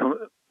initially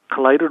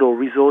collated or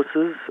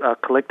resources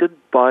collected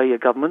by a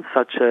government,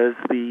 such as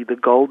the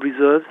gold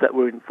reserves that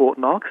were in Fort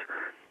Knox,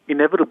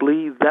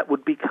 inevitably that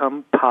would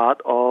become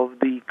part of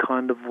the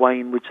kind of way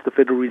in which the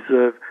Federal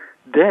Reserve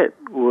debt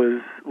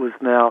was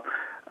now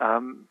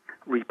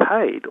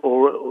repaid,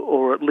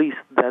 or at least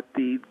that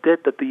the debt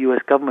that the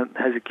U.S. government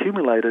has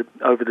accumulated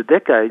over the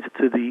decades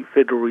to the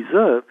Federal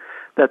Reserve,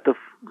 that the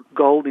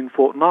gold in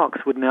Fort Knox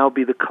would now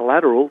be the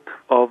collateral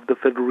of the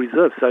Federal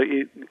Reserve. So,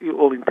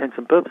 all intents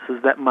and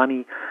purposes, that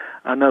money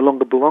no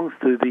longer belongs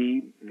to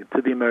the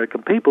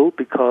American people,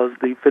 because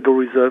the Federal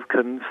Reserve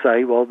can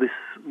say, well, this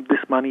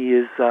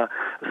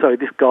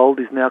gold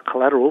is now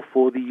collateral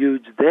for the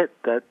huge debt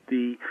that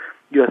the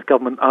U.S.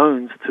 government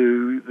owns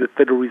to the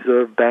Federal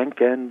Reserve Bank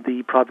and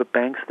the private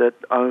banks that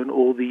own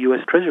all the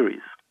U.S.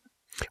 treasuries.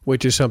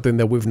 Which is something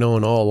that we've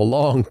known all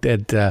along,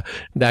 that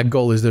that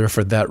goal is there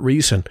for that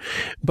reason.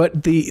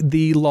 But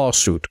the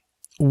lawsuit,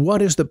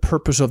 what is the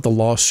purpose of the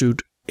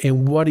lawsuit,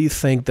 and what do you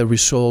think the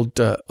result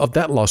of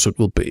that lawsuit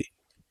will be?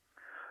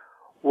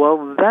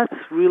 Well,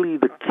 that's really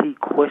the key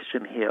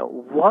question here.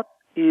 What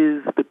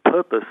is the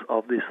purpose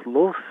of this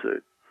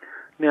lawsuit?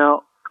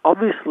 Now,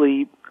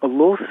 obviously, a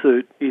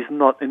lawsuit is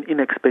not an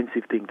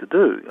inexpensive thing to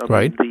do.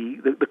 I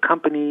mean, the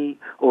company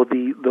or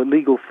the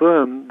legal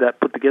firm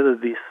that put together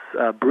this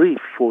brief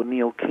for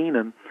Neil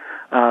Keenan,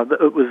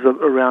 it was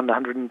around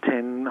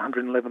 110,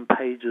 111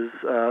 pages,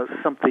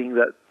 something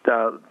that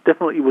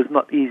definitely was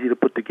not easy to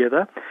put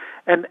together,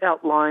 and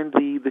outlined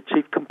the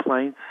chief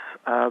complaints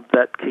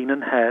that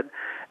Keenan had,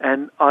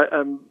 and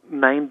I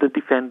named the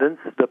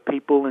defendants, the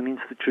people and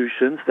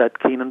institutions that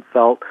Keenan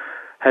felt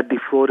had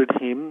defrauded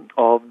him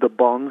of the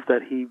bonds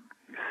that he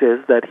says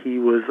that he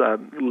was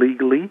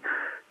legally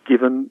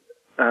given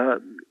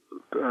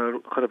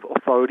kind of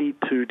authority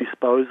to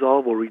dispose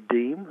of or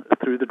redeem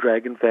through the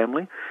Dragon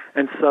family.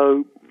 And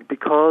so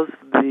because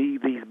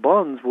these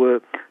bonds were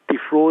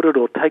defrauded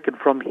or taken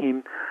from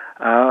him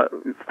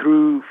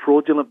through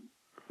fraudulent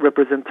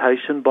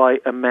representation by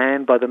a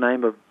man by the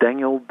name of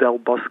Daniel Del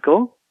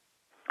Bosco,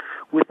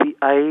 with the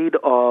aid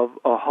of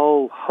a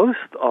whole host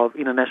of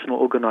international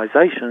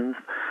organizations,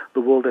 the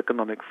World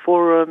Economic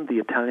Forum, the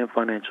Italian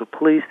Financial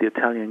Police, the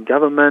Italian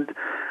government,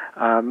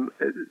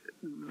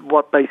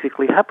 what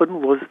basically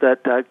happened was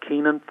that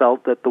Keenan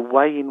felt that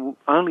the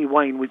only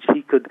way in which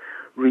he could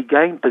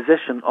regain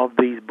possession of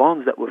these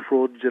bonds that were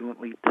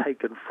fraudulently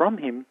taken from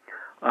him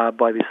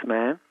by this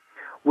man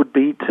would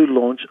be to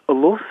launch a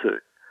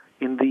lawsuit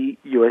in the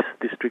U.S.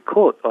 District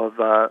Court of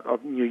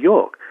New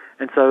York.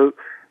 And so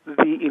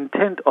the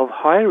intent of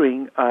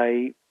hiring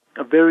a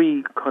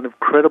very kind of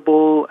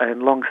credible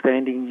and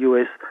long-standing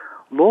U.S.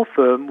 law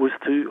firm was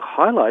to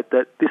highlight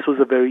that this was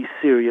a very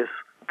serious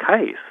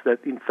case, that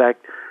in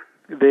fact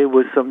there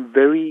was some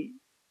very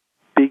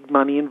big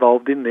money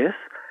involved in this,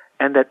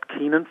 and that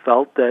Keenan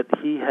felt that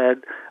he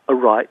had a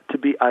right to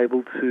be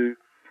able to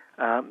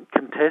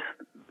contest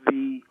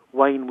the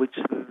way in which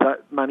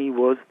that money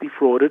was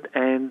defrauded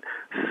and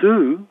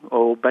sue,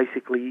 or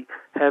basically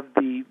have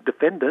the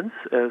defendants,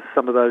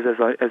 some of those,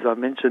 as I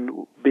mentioned,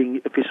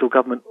 being official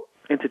government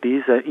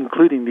entities,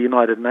 including the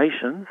United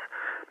Nations,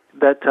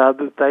 that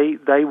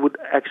they would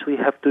actually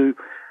have to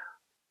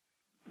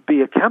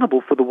be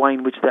accountable for the way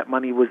in which that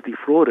money was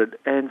defrauded.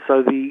 And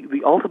so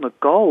the ultimate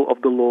goal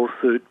of the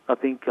lawsuit, I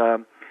think,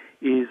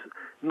 is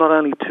not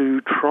only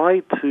to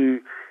try to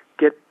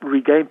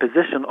regain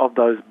possession of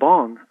those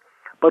bonds,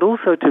 but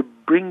also to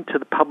bring to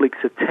the public's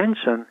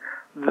attention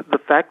the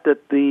fact that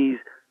these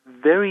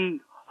very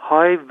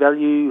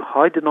high-value,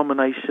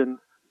 high-denomination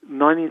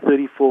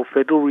 1934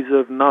 Federal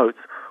Reserve notes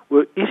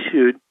were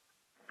issued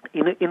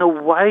in a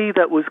way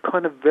that was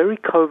kind of very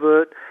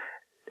covert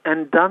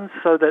and done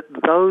so that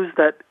those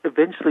that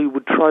eventually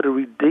would try to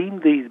redeem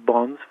these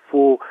bonds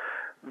for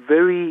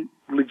very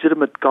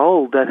legitimate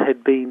gold that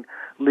had been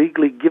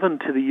legally given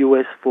to the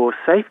U.S. for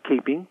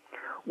safekeeping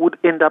would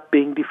end up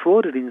being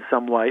defrauded in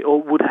some way,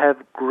 or would have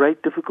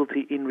great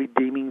difficulty in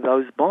redeeming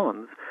those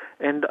bonds.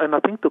 And I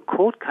think the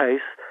court case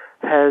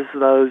has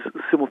those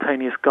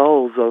simultaneous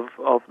goals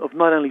of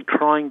not only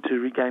trying to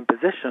regain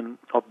possession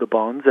of the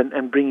bonds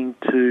and bringing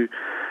to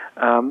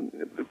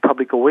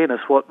public awareness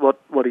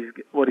what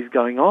is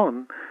going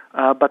on,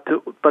 but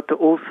to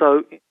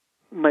also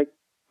make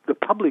the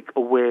public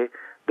aware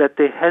that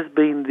there has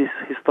been this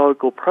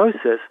historical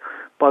process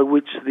by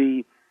which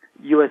the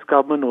U.S.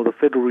 government, or the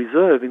Federal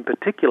Reserve in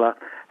particular,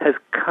 has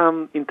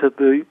come into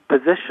the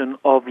possession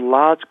of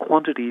large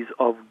quantities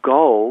of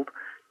gold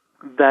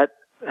that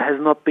has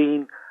not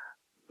been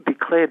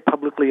declared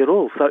publicly at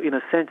all. So in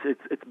a sense,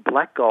 it's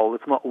black gold.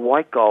 It's not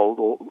white gold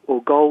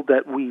or gold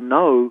that we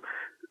know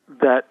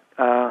that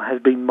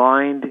has been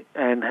mined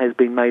and has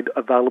been made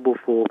available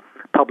for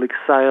public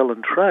sale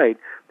and trade.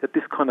 That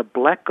this kind of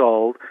black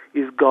gold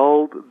is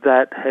gold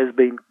that has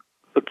been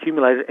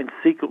accumulated and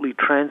secretly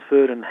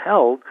transferred and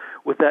held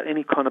without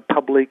any kind of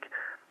public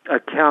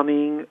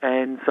accounting,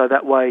 and so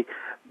that way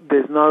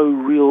there's no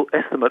real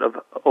estimate of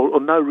or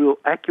no real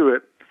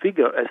accurate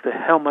figure as to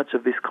how much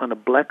of this kind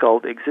of black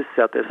gold exists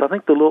out there. So I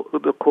think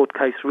the court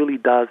case really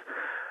does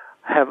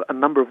have a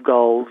number of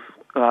goals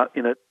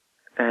in it,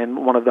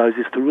 and one of those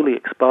is to really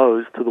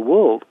expose to the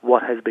world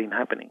what has been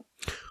happening.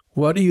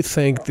 What do you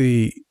think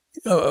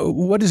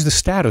what is the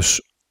status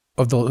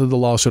of the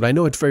lawsuit? I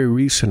know it's very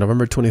recent,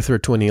 November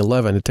 23rd,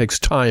 2011. It takes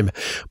time.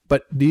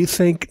 But do you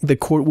think the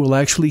court will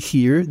actually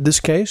hear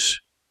this case?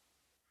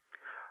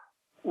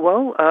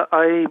 Well,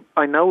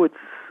 I know it's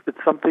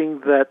something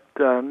that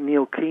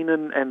Neil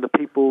Keenan and the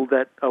people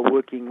that are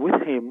working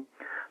with him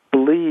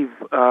believe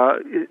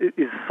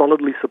is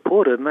solidly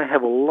supported, and they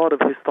have a lot of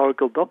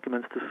historical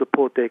documents to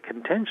support their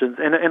contentions.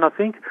 And I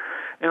think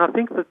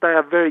that they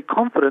are very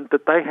confident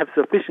that they have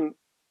sufficient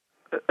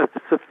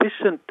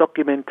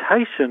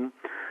documentation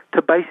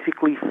to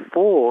basically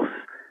force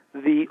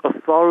the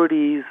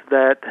authorities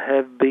that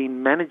have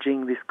been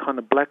managing this kind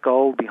of black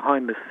gold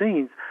behind the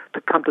scenes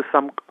to come to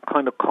some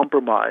kind of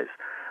compromise.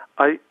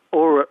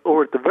 Or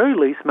at the very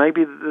least,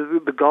 maybe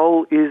the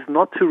goal is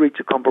not to reach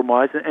a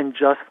compromise and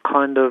just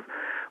kind of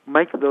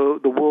make the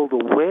world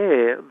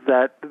aware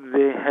that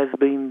there has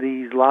been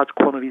these large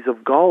quantities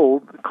of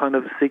gold kind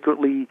of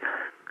secretly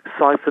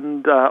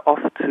siphoned off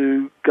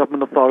to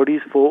government authorities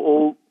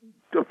for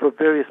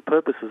various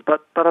purposes.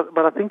 But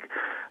I think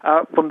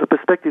from the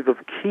perspective of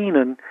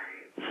Keenan,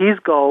 his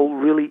goal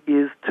really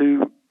is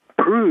to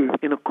prove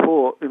in a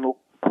court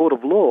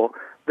of law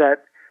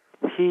that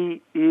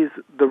he is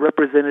the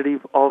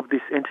representative of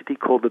this entity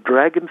called the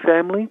Dragon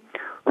family,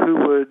 who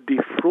were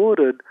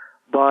defrauded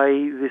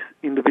by this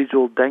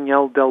individual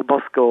Daniel Del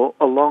Bosco,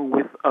 along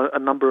with a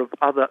number of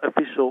other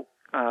official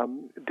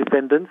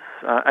defendants,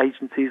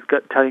 agencies,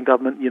 Italian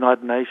government,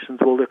 United Nations,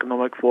 World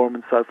Economic Forum,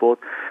 and so forth,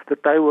 that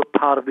they were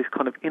part of this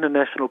kind of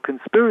international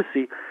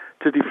conspiracy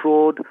to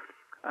defraud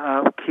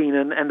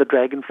Keenan and the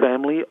Dragon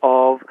family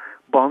of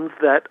bonds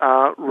that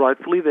are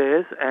rightfully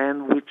theirs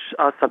and which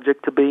are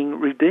subject to being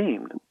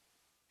redeemed.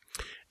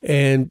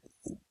 And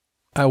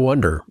I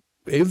wonder,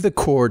 if the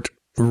court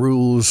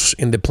rules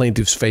in the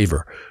plaintiff's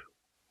favor,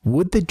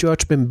 would the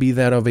judgment be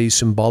that of a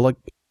symbolic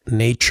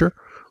nature,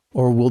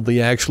 or will they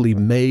actually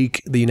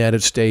make the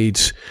United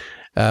States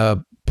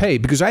pay?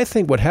 Because I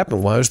think what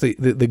happened was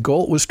the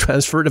gold was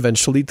transferred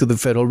eventually to the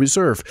Federal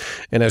Reserve.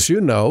 And as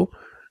you know,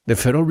 the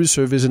Federal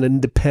Reserve is an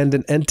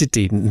independent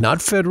entity,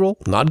 not federal,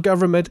 not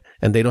government,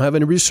 and they don't have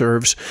any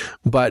reserves.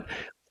 But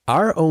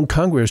our own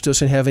Congress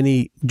doesn't have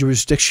any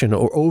jurisdiction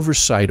or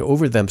oversight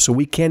over them, so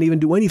we can't even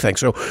do anything.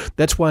 So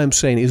that's why I'm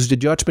saying, is the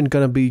judgment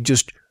going to be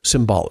just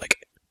symbolic?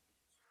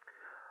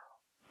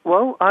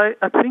 Well, I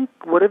think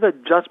whatever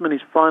judgment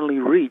is finally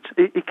reached,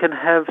 it can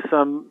have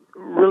some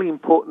really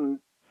important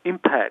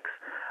impacts.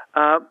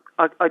 I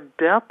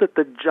doubt that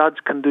the judge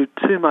can do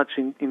too much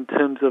in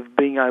terms of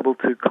being able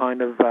to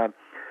kind of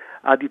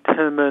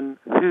determine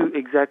who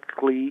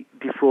exactly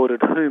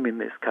defrauded whom in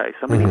this case.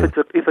 I mean,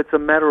 if it's a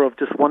matter of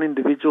just one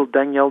individual,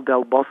 Daniel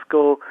Del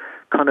Bosco,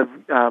 kind of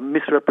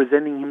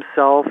misrepresenting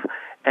himself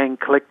and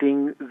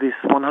collecting this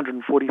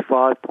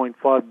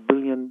 $145.5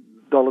 billion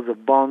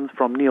of bonds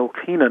from Neil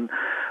Keenan,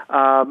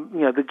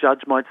 the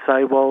judge might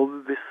say, well,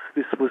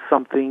 this was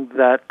something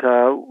that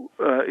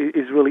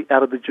is really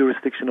out of the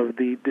jurisdiction of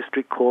the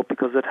district court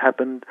because it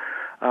happened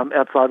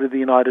outside of the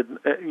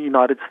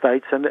United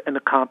States, and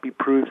it can't be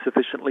proved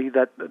sufficiently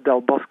that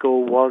Del Bosco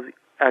was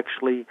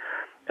actually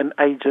an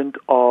agent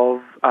of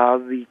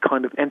the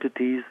kind of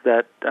entities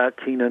that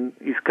Keenan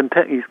is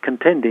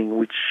contending,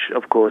 which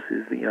of course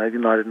is the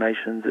United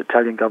Nations,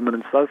 Italian government,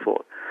 and so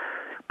forth.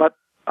 But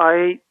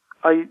I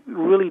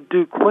really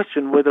do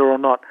question whether or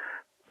not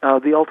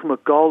the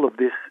ultimate goal of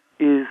this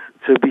is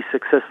to be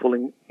successful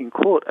in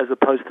court, as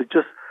opposed to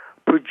just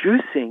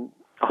producing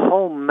a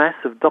whole mass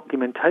of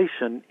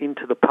documentation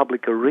into the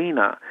public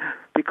arena,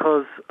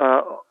 because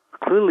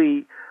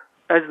clearly,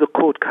 as the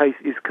court case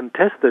is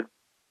contested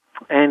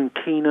and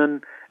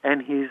Keenan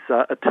and his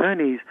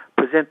attorneys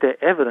present their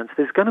evidence,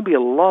 there's going to be a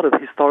lot of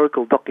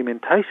historical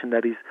documentation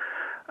that is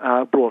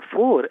brought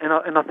forward.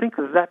 And I think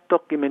that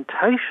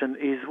documentation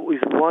is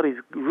what is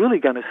really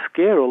going to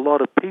scare a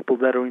lot of people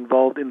that are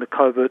involved in the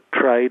covert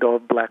trade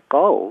of black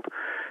gold,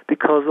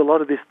 because a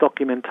lot of this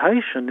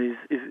documentation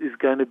is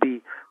going to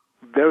be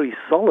very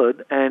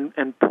solid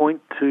and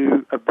point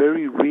to a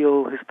very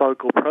real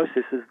historical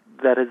processes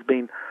that has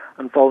been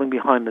unfolding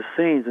behind the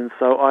scenes. And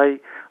so I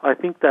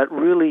think that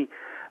really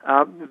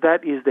that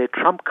is their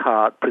trump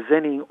card,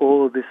 presenting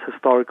all of this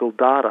historical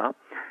data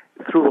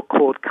through a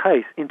court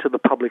case into the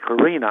public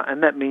arena.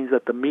 And that means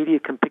that the media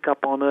can pick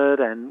up on it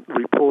and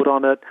report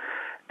on it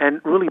and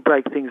really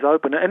break things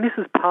open. And this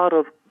is part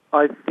of,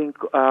 I think,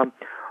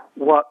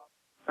 what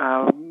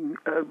has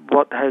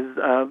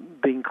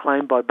been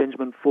claimed by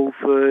Benjamin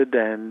Fulford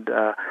and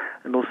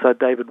also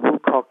David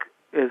Woolcock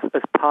as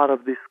part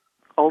of this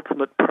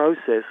ultimate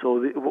process, or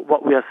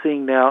what we are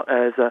seeing now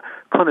as a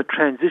kind of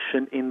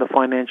transition in the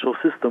financial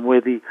system,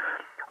 where the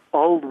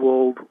old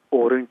world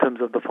order in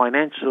terms of the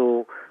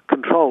financial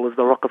controllers,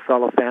 the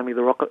Rockefeller family,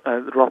 the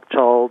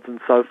Rothschilds and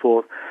so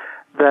forth,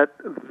 that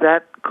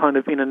kind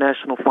of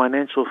international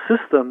financial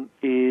system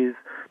is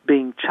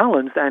being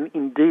challenged and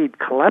indeed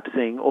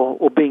collapsing,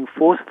 or being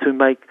forced to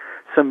make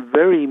some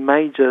very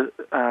major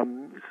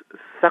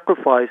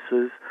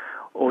sacrifices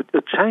or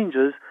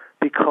changes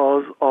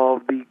because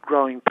of the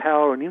growing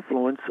power and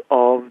influence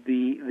of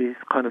this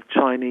kind of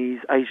Chinese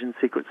Asian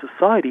secret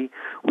society,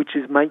 which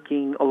is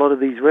making a lot of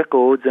these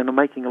records and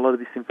making a lot of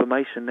this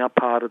information now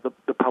part of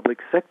the public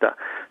sector.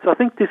 So I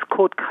think this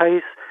court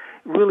case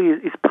really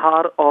is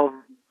part of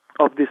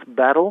this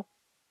battle,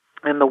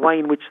 and the way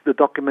in which the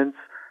documents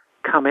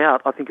come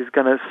out, I think, is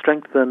going to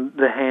strengthen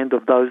the hand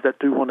of those that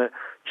do want to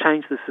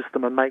change the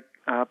system and make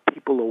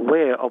people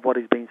aware of what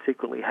is being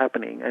secretly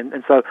happening.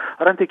 And so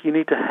I don't think you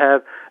need to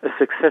have a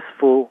success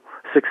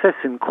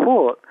in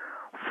court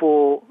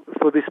for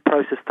this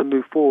process to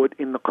move forward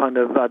in the kind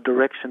of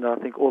direction that I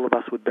think all of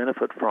us would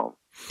benefit from.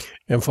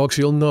 And folks,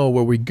 you'll know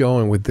where we're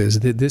going with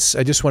this.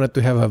 I just wanted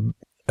to have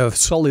a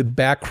solid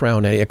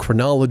background, a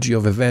chronology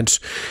of events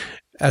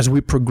as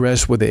we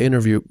progress with the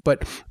interview.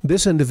 But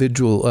this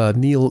individual,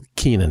 Neil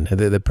Keenan,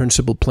 the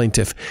principal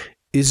plaintiff,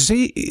 is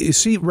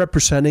he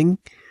representing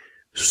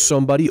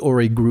somebody or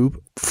a group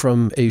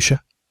from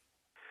Asia?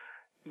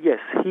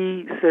 Yes,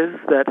 he says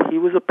that he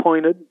was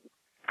appointed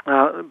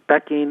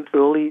back in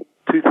early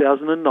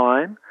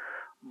 2009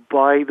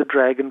 by the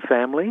Dragon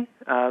family,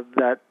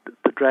 that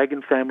the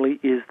Dragon family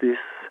is this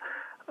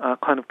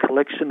kind of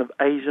collection of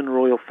Asian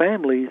royal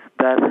families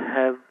that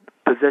have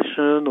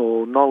possession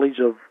or knowledge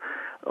of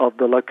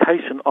the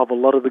location of a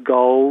lot of the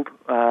gold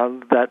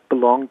that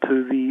belong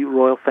to the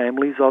royal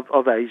families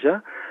of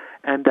Asia,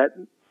 and that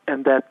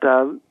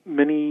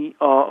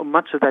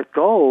much of that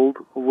gold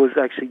was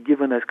actually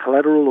given as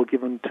collateral or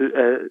given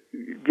to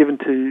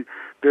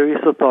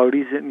various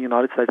authorities in the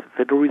United States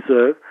Federal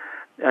Reserve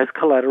as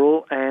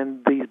collateral,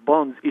 and these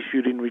bonds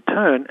issued in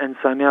return. And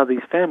so now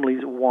these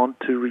families want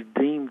to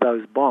redeem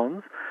those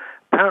bonds.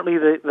 Apparently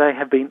they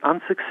have been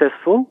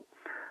unsuccessful.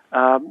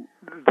 And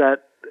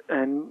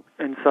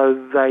so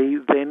they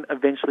then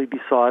eventually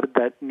decided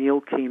that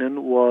Neil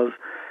Keenan was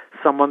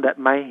someone that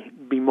may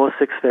be more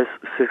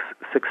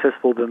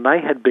successful than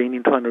they had been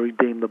in trying to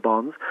redeem the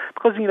bonds.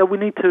 Because, we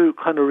need to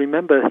kind of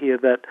remember here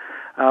that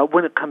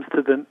when it comes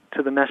to the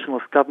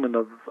nationalist government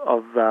of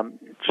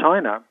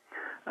China,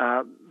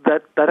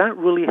 that they don't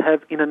really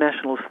have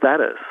international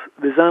status.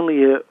 There's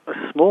only a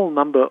small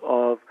number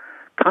of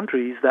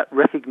countries that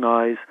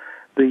recognize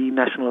the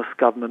nationalist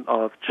government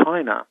of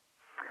China.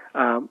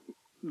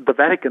 The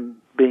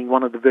Vatican being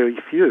one of the very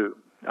few,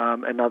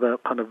 and other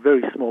kind of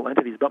very small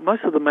entities. But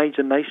most of the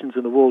major nations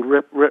in the world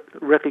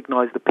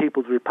recognize the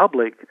People's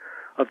Republic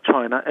of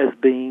China as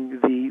being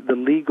the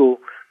legal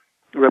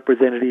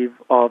representative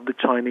of the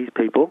Chinese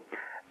people,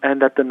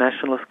 and that the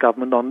nationalist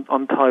government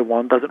on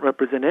Taiwan doesn't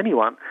represent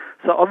anyone.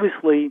 So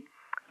obviously,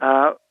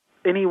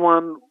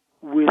 anyone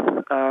with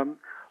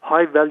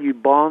high-value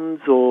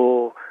bonds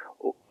or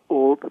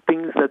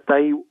things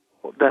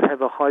that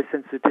have a high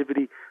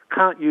sensitivity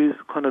can't use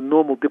kind of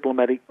normal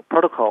diplomatic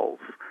protocols.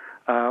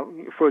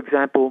 For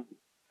example,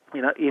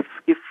 if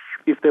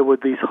there were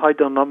these high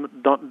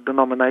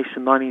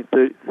denomination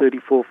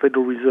 1934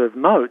 Federal Reserve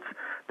notes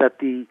that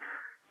the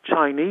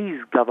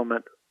Chinese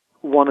government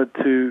wanted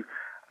to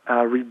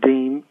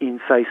redeem in,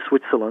 say,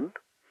 Switzerland,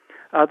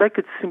 they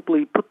could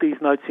simply put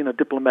these notes in a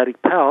diplomatic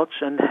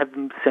pouch and have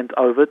them sent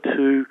over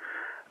to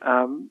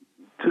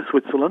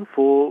Switzerland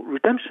for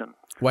redemption.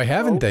 Why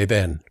haven't they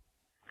then?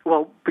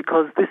 Well,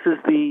 because this is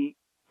the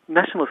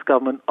nationalist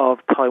government of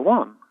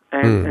Taiwan,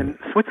 and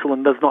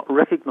Switzerland does not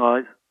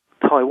recognize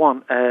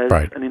Taiwan as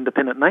an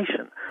independent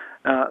nation.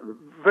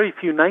 Very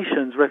few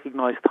nations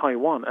recognize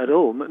Taiwan at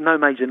all. No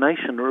major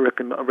nation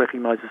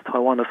recognizes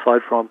Taiwan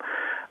aside from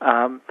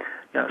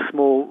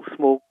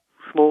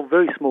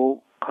very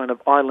small kind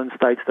of island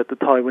states that the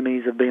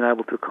Taiwanese have been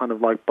able to kind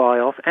of like buy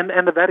off, and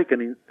the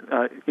Vatican,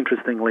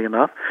 interestingly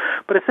enough.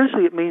 But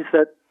essentially, it means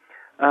that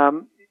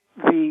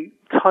the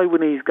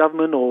Taiwanese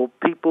government or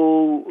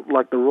people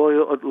like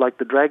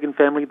the Dragon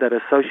family that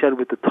are associated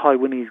with the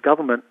Taiwanese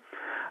government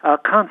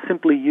can't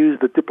simply use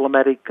the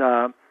diplomatic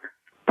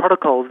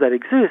protocols that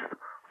exist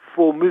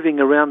for moving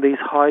around these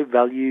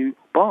high-value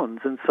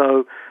bonds. And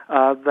so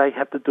they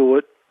have to do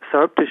it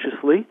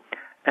surreptitiously.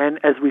 And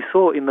as we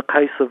saw in the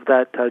case of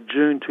that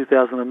June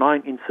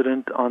 2009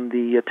 incident on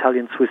the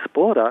Italian-Swiss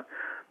border,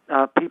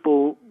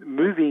 people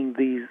moving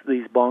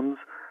these bonds,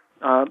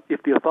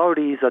 if the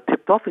authorities are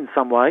tipped off in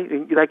some way,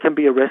 they can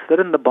be arrested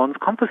and the bonds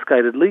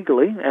confiscated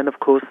legally. And of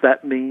course,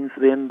 that means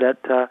then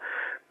that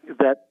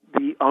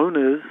the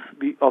owners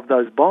of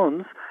those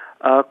bonds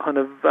are kind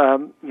of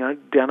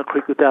down a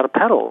creek without a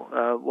paddle.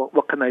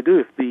 What can they do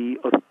if the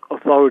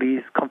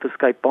authorities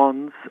confiscate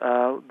bonds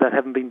that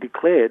haven't been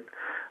declared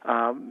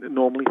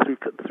normally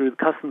through the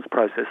customs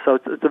process? So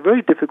it's a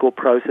very difficult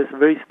process, a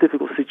very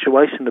difficult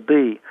situation to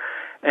be.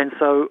 And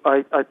so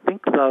I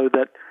think, though,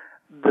 that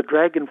the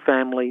Dragon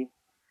family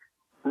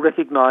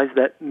recognized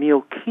that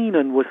Neil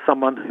Keenan was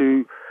someone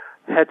who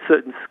had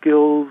certain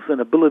skills and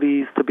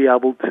abilities to be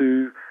able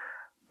to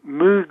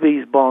move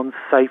these bonds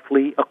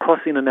safely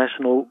across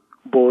international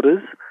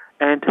borders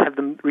and to have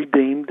them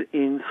redeemed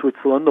in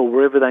Switzerland or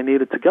wherever they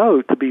needed to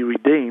go to be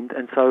redeemed.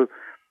 And so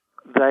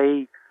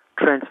they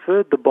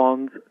transferred the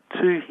bonds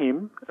to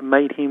him,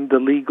 made him the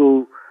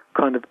legal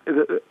kind of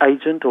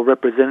agent or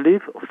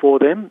representative for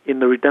them in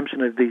the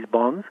redemption of these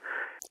bonds.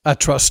 A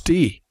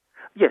trustee.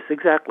 Yes,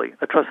 exactly,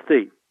 a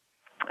trustee.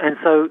 And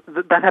so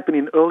that happened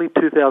in early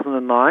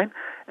 2009.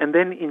 And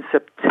then in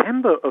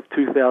September of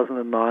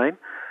 2009,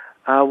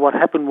 what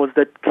happened was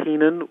that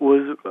Keenan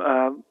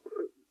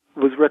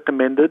was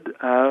recommended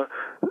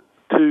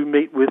to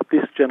meet with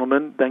this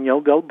gentleman,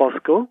 Daniel Del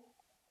Bosco,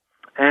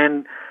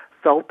 and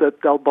felt that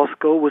Del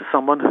Bosco was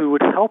someone who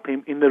would help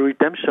him in the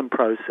redemption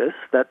process,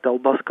 that Del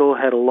Bosco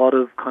had a lot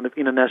of kind of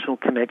international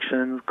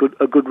connections,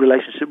 a good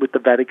relationship with the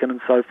Vatican and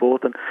so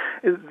forth. And,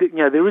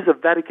 there is a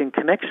Vatican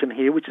connection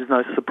here, which is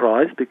no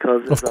surprise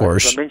because, as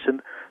I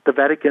mentioned, the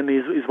Vatican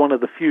is one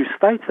of the few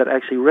states that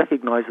actually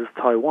recognizes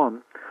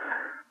Taiwan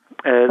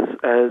as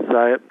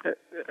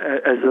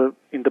a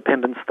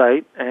independent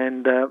state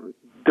and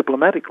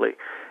diplomatically.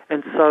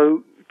 And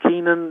so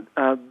Keenan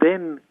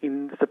then,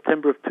 in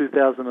September of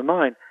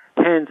 2009,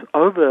 hands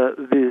over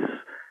this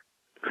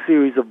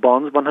series of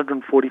bonds,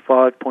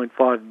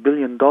 $145.5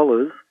 billion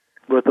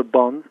worth of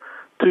bonds,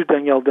 to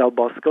Daniel Del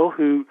Bosco,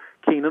 who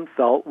Keenan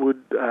felt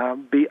would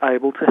be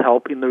able to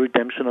help in the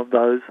redemption of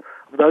those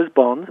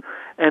bonds.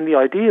 And the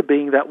idea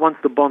being that once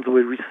the bonds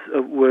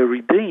were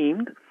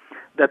redeemed,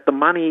 that the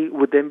money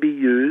would then be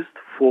used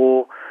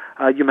for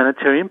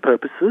humanitarian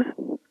purposes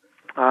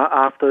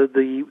after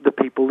the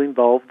people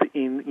involved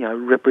in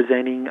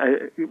representing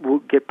will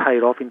get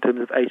paid off in terms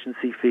of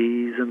agency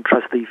fees and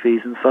trustee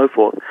fees and so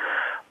forth.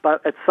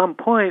 But at some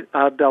point,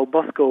 Del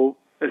Bosco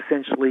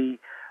essentially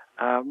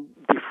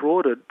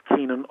defrauded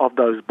Keenan of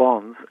those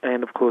bonds,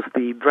 and of course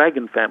the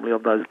Dragon family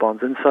of those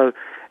bonds. And so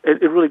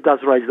it really does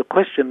raise the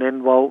question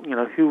then, well,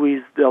 who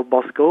is Del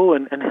Bosco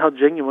and how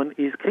genuine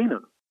is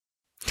Keenan?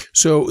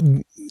 So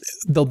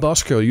Del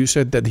Bosco, you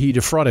said that he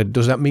defrauded.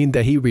 Does that mean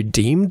that he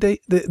redeemed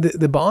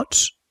the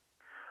bonds?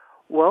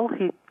 Well,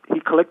 he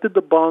collected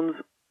the bonds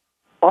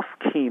off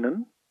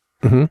Keenan,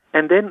 and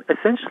then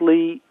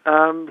essentially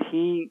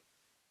he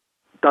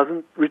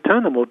doesn't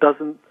return them or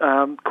doesn't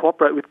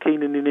cooperate with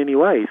Keenan in any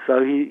way.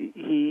 So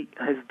he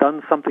has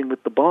done something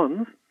with the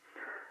bonds,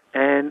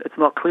 and it's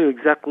not clear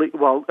exactly.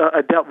 Well,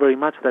 I doubt very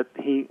much that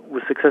he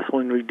was successful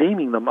in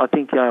redeeming them. I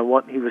think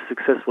what he was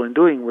successful in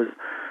doing was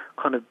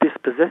kind of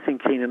dispossessing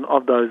Keenan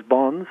of those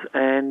bonds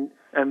and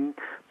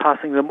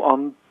passing them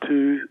on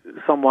to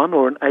someone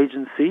or an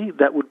agency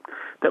that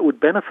would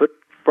benefit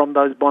from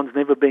those bonds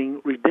never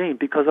being redeemed.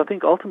 Because I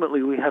think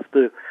ultimately we have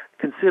to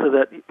consider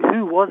that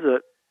who was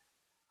it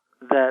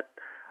that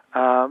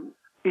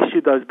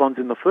issued those bonds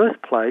in the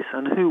first place,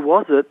 and who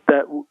was it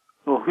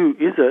or who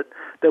is it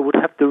that would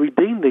have to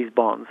redeem these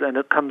bonds? And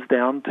it comes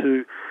down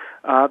to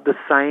the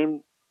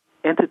same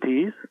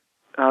entities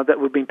that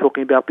we've been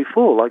talking about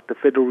before, like the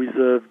Federal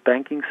Reserve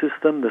banking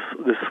system,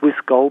 the Swiss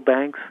gold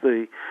banks,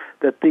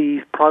 that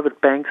these private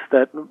banks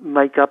that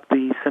make up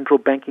the central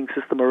banking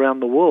system around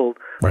the world,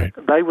 right.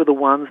 They were the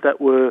ones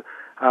that were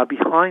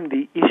behind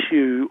the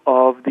issue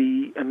of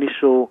the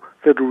initial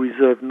Federal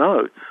Reserve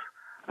notes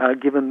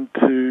given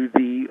to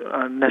the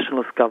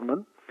nationalist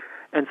government.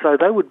 And so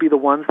they would be the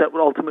ones that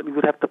would ultimately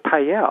would have to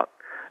pay out.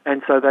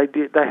 And so they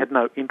had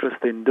no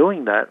interest in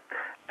doing that.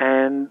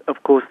 And,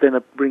 of course, then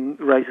it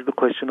raises the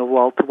question of,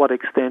 well, to what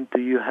extent do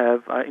you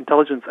have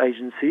intelligence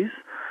agencies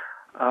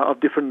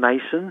of different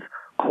nations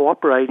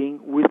cooperating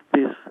with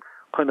this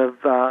kind of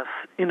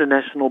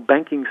international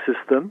banking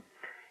system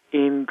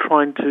in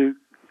trying to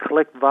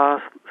collect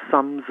vast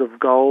sums of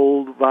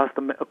gold, vast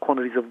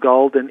quantities of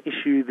gold, and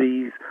issue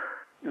these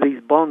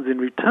bonds in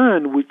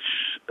return, which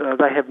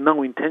they have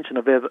no intention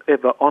of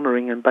ever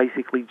honouring, and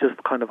basically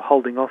just kind of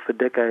holding off for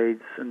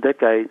decades and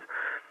decades.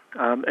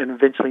 And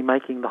eventually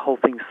making the whole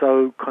thing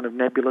so kind of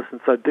nebulous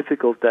and so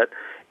difficult that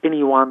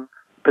anyone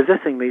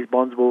possessing these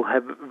bonds will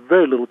have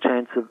very little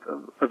chance of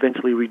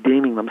eventually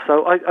redeeming them.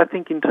 So I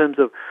think in terms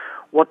of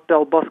what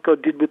Del Bosco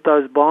did with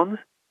those bonds,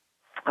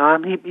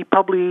 He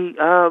probably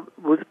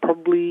was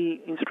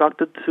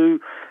instructed to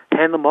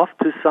hand them off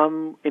to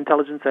some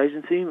intelligence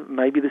agency,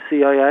 maybe the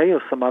CIA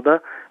or some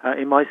other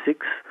MI6,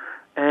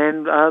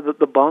 and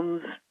the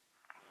bonds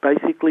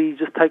basically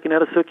just taken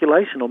out of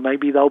circulation, or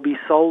maybe they'll be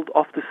sold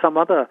off to some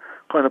other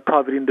kind of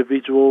private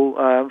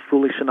individual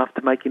foolish enough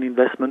to make an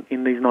investment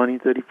in these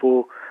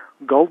 1934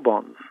 gold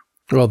bonds.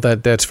 Well,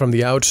 that's from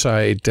the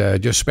outside,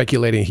 just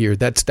speculating here.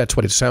 That's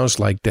what it sounds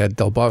like, that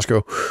Del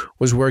Bosco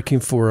was working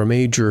for a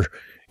major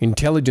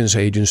intelligence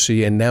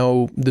agency and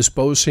now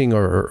disposing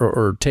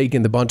or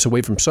taking the bonds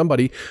away from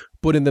somebody,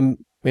 putting them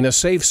in a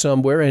safe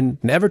somewhere and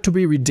never to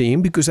be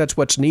redeemed, because that's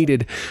what's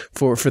needed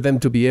for them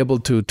to be able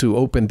to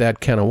open that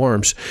can of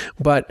worms.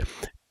 But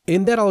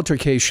in that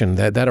altercation,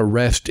 that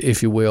arrest,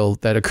 if you will,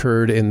 that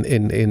occurred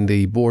in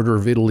the border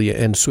of Italy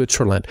and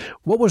Switzerland,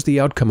 what was the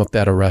outcome of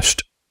that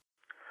arrest?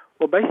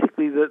 Well,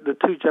 basically, the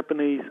two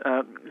Japanese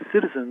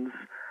citizens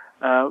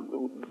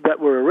that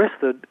were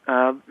arrested,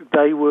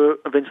 they were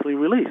eventually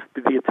released.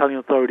 The Italian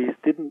authorities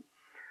didn't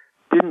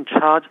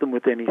charge them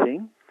with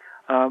anything.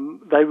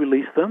 They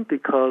released them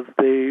because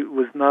there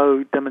was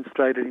no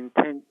demonstrated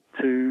intent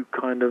to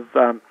kind of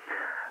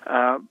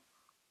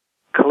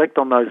collect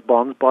on those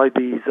bonds by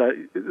these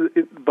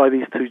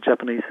two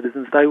Japanese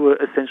citizens. They were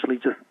essentially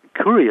just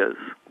couriers.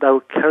 They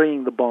were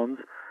carrying the bonds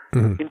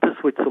into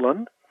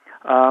Switzerland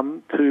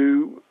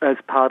as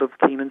part of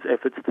Keenan's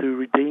efforts to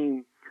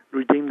redeem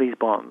these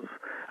bonds.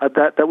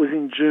 That was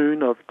in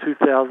June of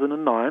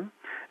 2009,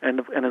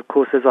 and of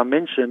course, as I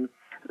mentioned,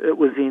 it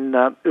was in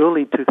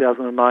early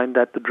 2009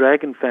 that the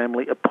Dragon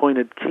family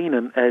appointed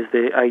Keenan as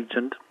their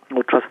agent,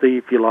 or trustee,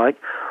 if you like,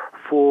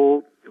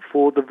 for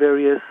the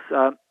various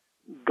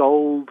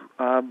gold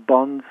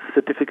bonds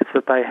certificates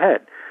that they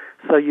had.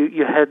 So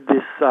you had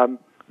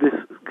this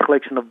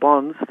collection of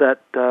bonds that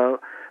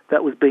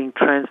was being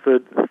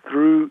transferred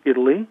through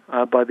Italy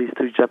by these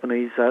two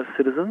Japanese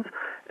citizens,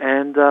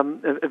 and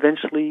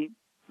eventually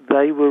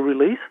they were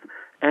released,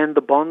 and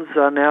the bonds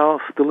are now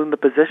still in the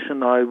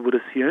possession, I would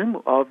assume,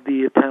 of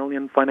the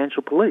Italian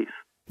financial police.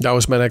 That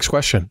was my next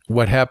question.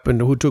 What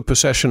happened? Who took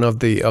possession of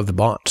the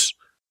bonds?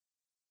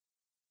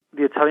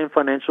 The Italian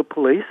financial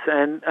police,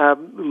 and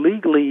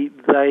legally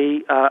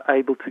they are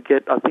able to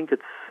get, I think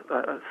it's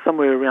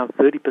somewhere around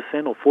 30%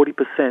 or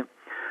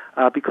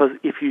 40%, because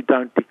if you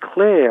don't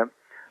declare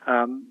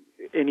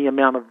any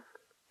amount of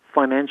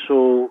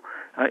financial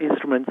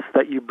instruments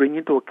that you bring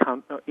into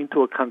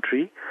a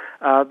country,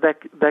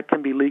 that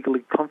can be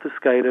legally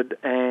confiscated,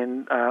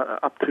 and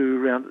up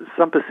to around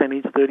some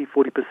percentage,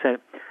 30-40%,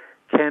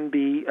 can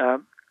be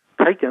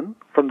taken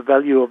from the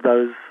value of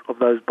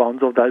those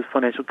bonds, of those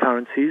financial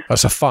currencies.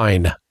 That's a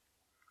fine.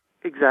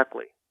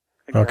 Exactly.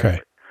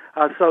 Okay.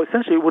 So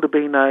essentially, it would have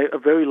been a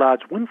very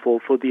large windfall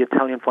for the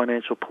Italian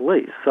financial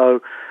police.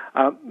 So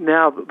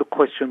now the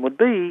question would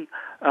be,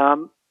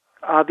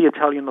 are the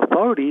Italian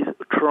authorities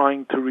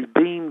trying to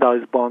redeem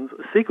those bonds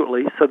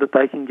secretly so that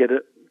they can get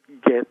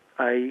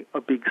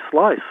a big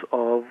slice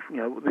of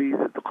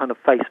the kind of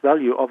face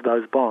value of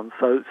those bonds?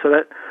 So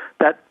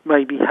that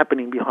may be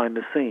happening behind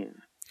the scenes.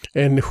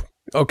 And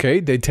okay,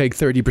 they take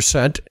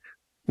 30%.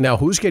 Now,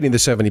 who's getting the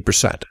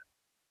 70%?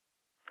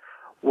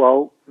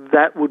 Well,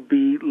 that would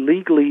be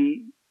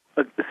legally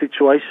a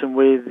situation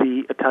where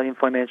the Italian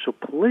financial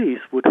police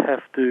would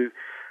have to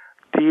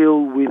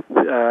deal with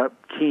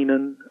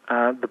Keenan,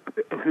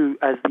 who,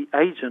 as the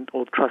agent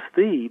or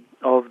trustee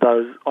of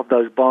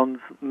those bonds,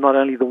 not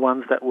only the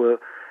ones that were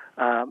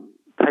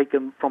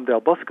taken from Del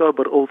Bosco,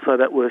 but also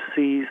that were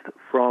seized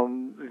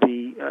from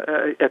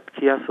at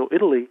Chiasso,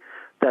 Italy.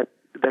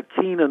 That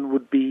Keenan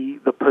would be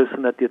the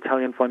person that the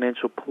Italian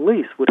financial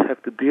police would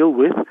have to deal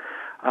with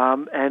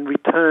and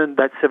return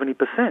that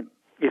 70%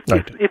 if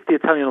the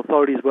Italian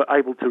authorities were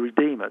able to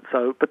redeem it.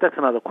 So, but that's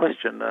another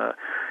question.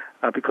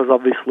 Because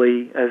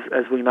obviously,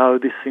 as we know,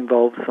 this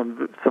involves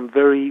some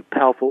very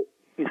powerful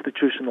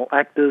institutional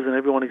actors, and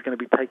everyone is going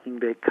to be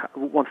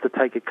wants to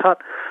take a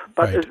cut.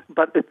 But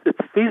right. It's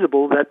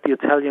feasible that the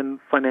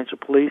Italian financial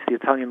police, the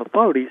Italian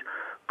authorities,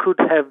 could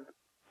have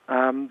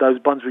those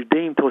bonds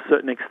redeemed to a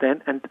certain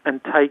extent and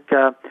take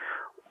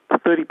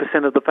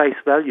 30% of the face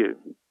value.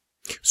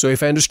 So,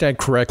 if I understand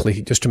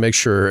correctly, just to make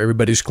sure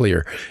everybody's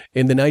clear,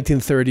 in the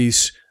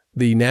 1930s.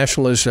 The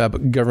nationalist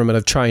government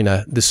of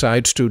China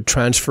decides to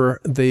transfer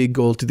the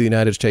gold to the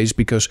United States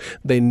because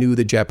they knew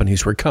the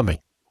Japanese were coming.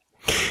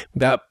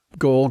 That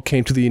gold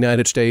came to the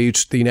United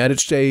States. The United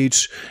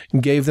States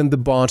gave them the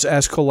bonds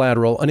as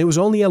collateral, and it was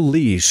only a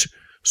lease.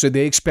 So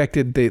they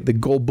expected the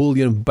gold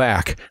bullion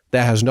back.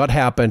 That has not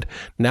happened.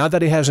 Now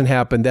that it hasn't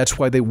happened, that's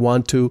why they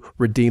want to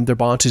redeem their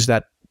bonds.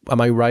 Am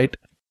I right?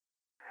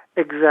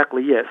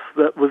 Exactly, yes.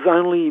 That was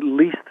only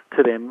leased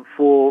to them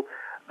for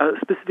a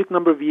specific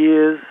number of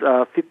years,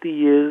 50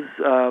 years,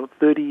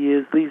 30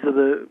 years. These are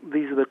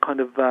the kind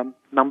of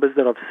numbers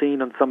that I've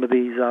seen on some of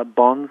these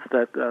bonds,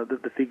 that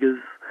the figures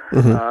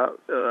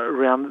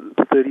around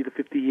 30 to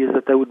 50 years,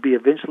 that they would be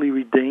eventually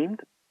redeemed,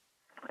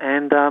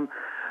 and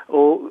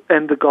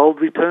the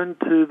gold returned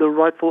to the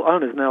rightful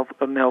owners. Now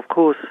of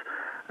course,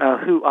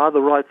 who are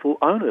the rightful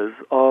owners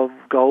of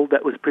gold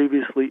that was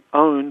previously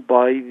owned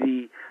by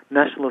the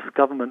nationalist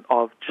government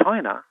of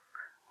China,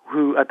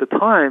 who at the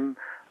time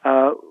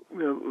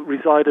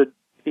resided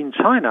in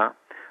China,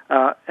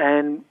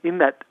 and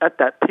at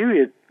that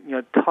period,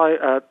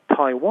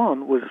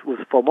 Taiwan was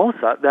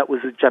Formosa. That was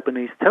a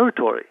Japanese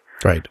territory.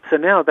 Right. So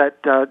now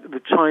that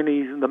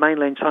the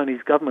mainland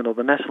Chinese government, or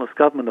the nationalist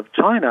government of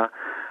China,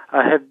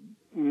 are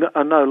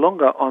no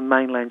longer on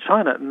mainland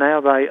China. Now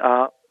they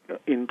are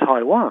in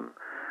Taiwan.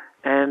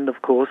 And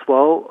of course,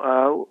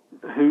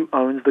 who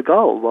owns the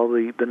gold? Well,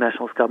 the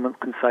nationalist government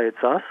can say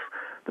it's us.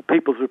 The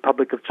People's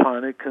Republic of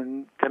China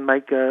can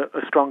make a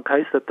strong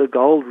case that the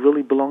gold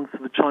really belongs to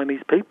the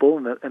Chinese people,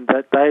 and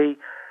that they,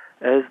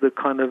 as the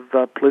kind of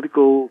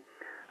political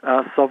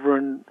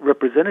sovereign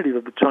representative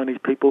of the Chinese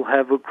people,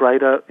 have a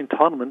greater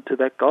entitlement to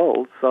that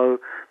gold. So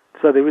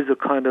there is a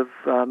kind of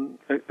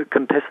a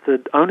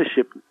contested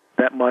ownership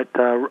that might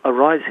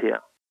arise here.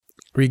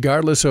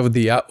 Regardless of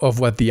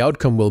what the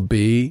outcome will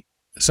be,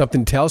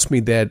 something tells me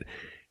that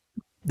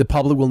the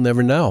public will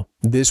never know.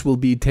 This will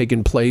be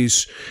taking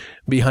place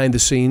behind the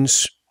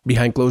scenes,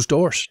 behind closed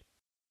doors.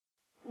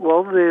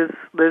 Well,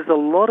 there's a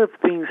lot of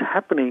things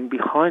happening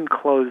behind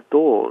closed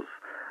doors,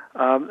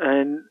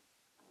 and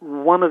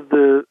one of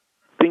the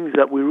things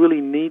that we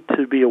really need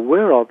to be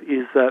aware of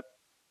is that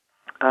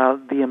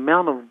the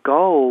amount of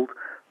gold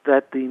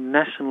that the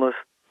nationalist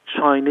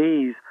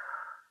Chinese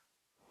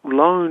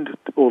loaned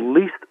or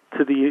leased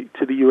to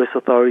the U.S.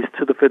 authorities,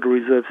 to the Federal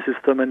Reserve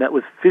System, and that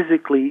was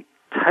physically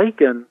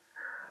taken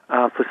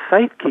for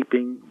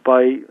safekeeping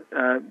by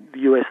the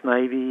U.S.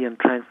 Navy and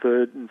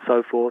transferred and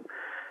so forth,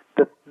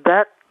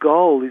 that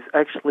gold is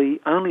actually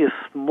only a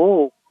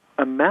small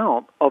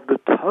amount of the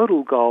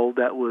total gold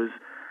that was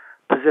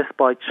possessed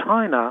by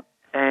China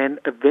and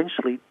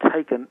eventually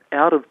taken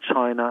out of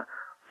China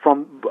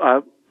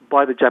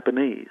by the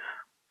Japanese.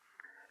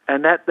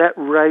 And that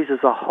raises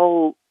a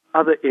whole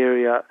other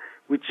area,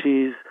 which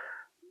is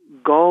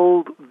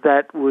gold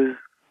that was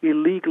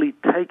illegally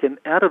taken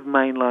out of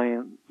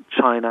mainland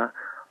China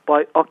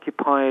by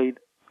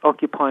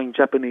occupying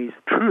Japanese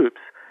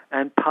troops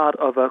and part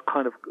of a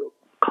kind of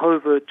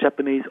covert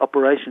Japanese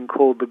operation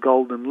called the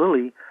Golden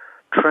Lily,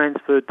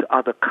 transferred to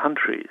other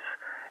countries.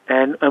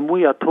 And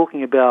we are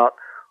talking about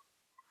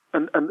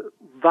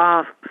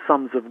vast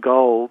sums of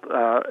gold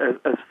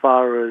as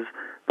far as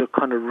the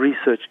kind of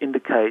research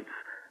indicates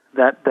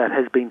that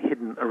has been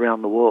hidden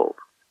around the world.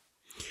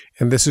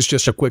 And this is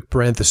just a quick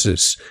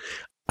parenthesis.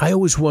 I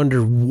always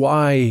wonder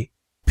why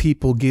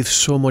people give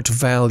so much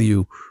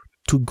value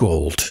to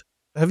gold.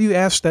 Have you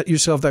asked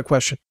yourself that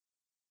question?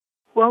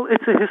 Well,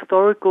 it's a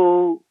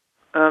historical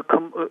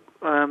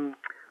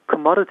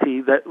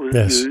commodity that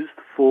was used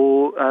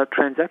for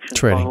transactions.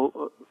 Trading.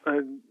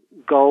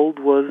 Gold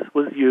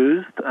was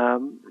used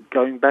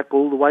going back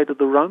all the way to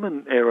the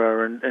Roman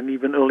era and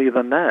even earlier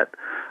than that.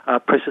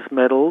 Precious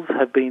metals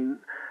have been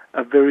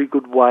a very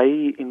good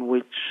way in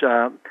which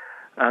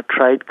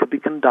trade could be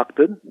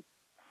conducted.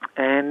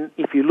 And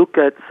if you look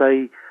at,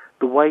 say,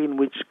 the way in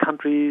which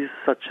countries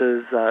such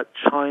as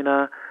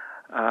China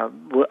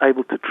were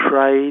able to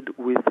trade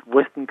with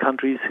Western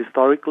countries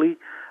historically,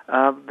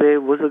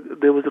 there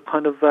was a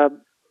kind of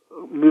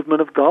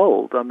movement of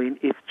gold. I mean,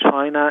 if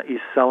China is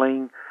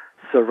selling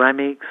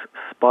ceramics,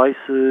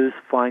 spices,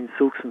 fine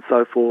silks, and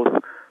so forth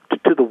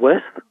to the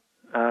West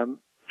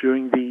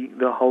during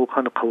the whole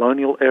kind of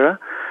colonial era,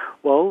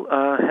 well,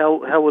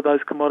 how were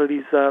those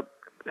commodities?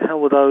 How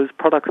were those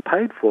products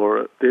paid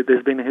for?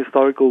 There's been a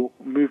historical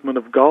movement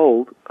of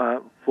gold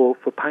for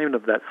payment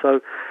of that.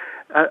 So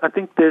I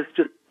think there's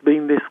just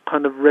been this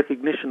kind of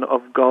recognition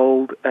of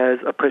gold as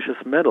a precious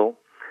metal.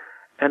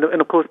 And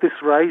of course, this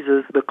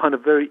raises the kind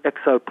of very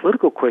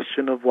exo-political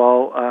question of,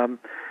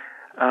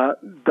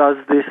 does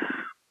this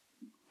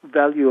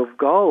value of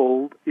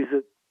gold, is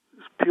it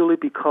purely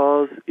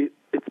because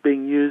it's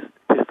being used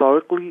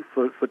historically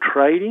for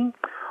trading,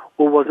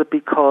 or was it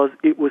because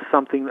it was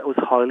something that was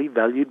highly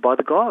valued by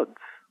the gods?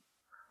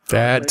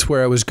 That's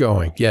where I was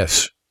going,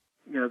 yes.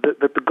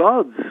 That the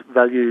gods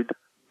valued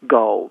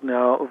gold.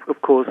 Now,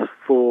 of course,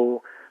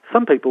 for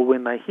some people,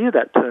 when they hear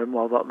that term,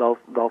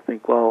 they'll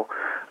think,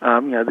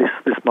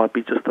 this might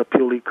be just a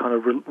purely kind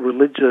of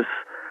religious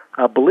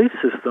belief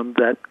system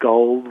that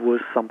gold was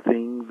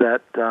something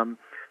that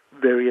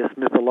various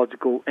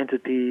mythological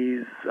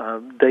entities,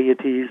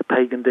 deities,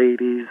 pagan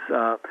deities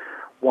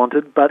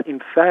wanted. But in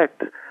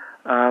fact,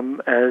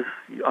 as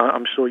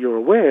I'm sure you're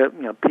aware,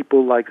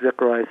 people like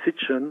Zecharia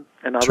Sitchin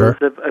and others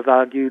have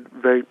argued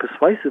very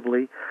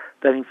persuasively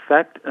that in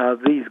fact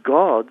these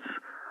gods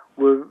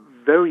were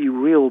very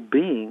real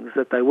beings,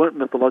 that they weren't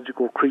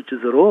mythological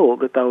creatures at all,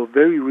 that they were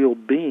very real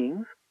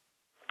beings,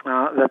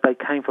 that they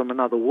came from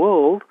another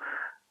world.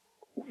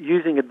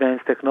 Using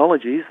advanced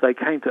technologies, they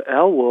came to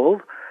our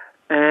world,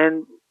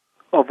 and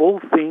of all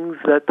things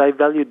that they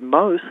valued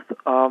most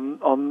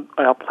on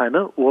our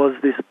planet was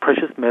this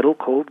precious metal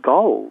called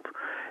gold.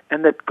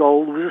 And that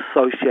gold was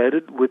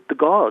associated with the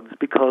gods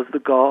because the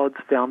gods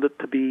found it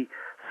to be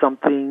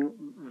something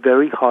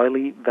very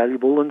highly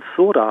valuable and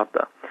sought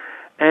after.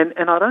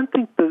 And I don't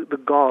think the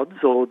gods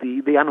or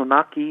the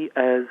Anunnaki,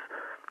 as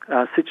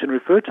Sitchin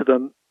referred to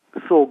them,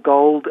 saw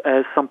gold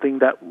as something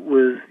that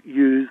was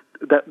used,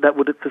 that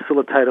would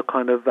facilitate a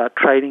kind of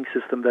trading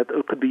system that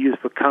could be used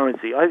for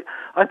currency.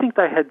 I think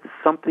they had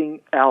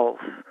something else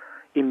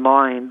in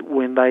mind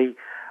when they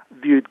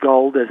viewed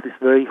gold as this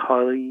very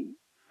highly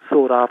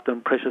sought after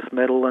and precious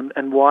metal,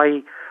 and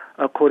why,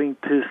 according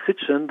to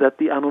Sitchin, that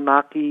the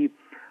Anunnaki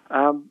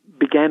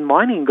began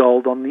mining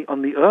gold on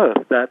the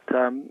earth. That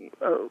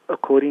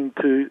according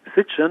to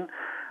Sitchin,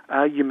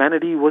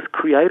 humanity was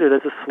created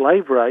as a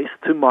slave race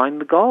to mine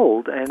the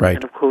gold,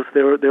 and of course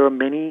there are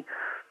many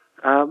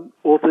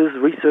authors,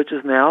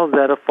 researchers now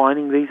that are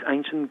finding these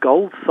ancient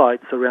gold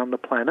sites around the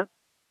planet,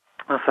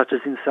 such as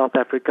in South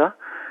Africa,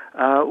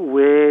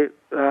 where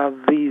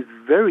these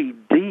very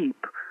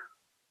deep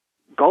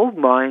gold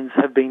mines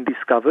have been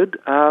discovered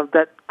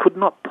that could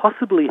not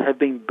possibly have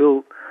been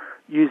built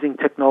using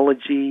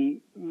technology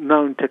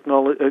known to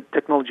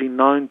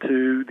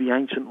the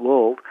ancient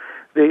world.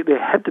 There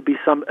had to be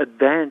some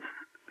advanced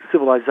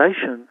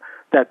civilization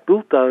that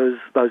built those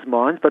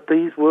mines, but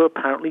these were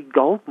apparently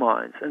gold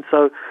mines. And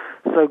so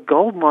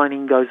gold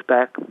mining goes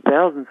back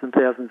thousands and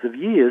thousands of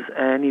years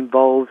and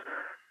involves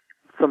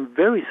some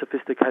very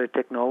sophisticated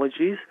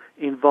technologies,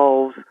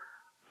 involves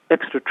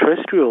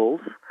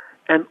extraterrestrials,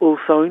 and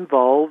also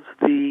involves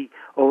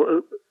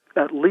or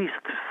at least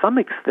to some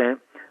extent,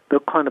 the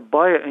kind of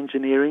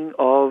bioengineering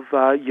of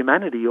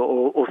humanity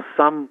or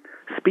some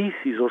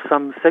species or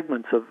some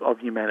segments of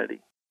humanity.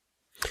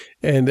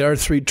 And there are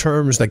three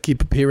terms that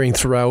keep appearing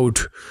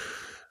throughout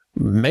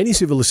many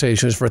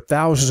civilizations for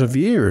thousands of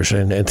years,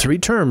 and three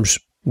terms: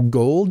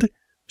 gold,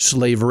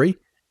 slavery,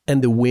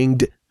 and the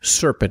winged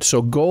serpent.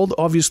 So gold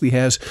obviously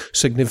has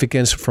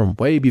significance from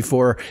way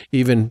before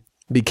even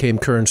became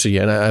currency.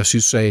 And as you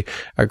say,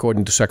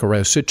 according to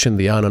Zecharia Sitchin,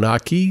 the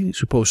Anunnaki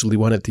supposedly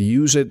wanted to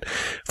use it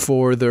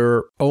for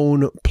their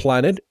own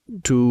planet,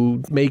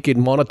 to make it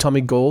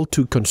monatomic gold,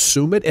 to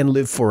consume it and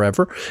live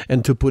forever,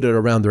 and to put it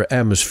around their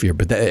atmosphere.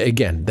 But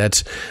again,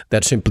 that's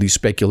simply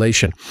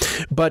speculation.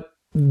 But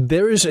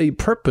there is a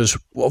purpose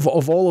of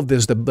all of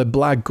this, the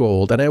black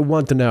gold. And I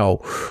want to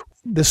know,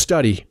 the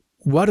study,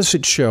 what does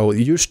it show?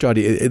 Your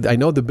study, I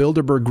know the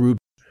Bilderberg group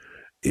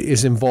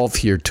is involved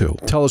here too.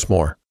 Tell us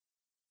more.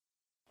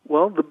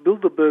 Well, the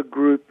Bilderberg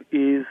group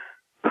is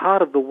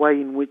part of the way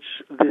in which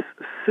this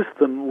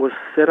system was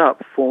set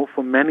up for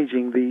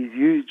managing these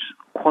huge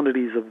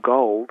quantities of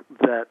gold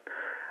that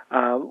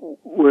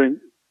were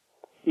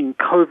in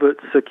covert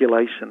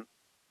circulation.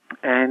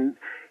 And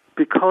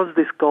because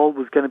this gold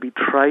was going to be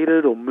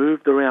traded or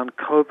moved around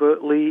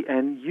covertly,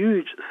 and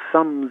huge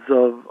sums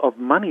of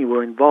money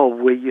were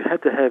involved, where you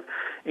had to have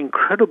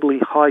incredibly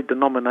high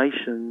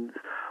denominations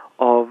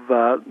of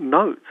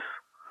notes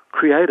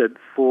created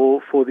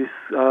for this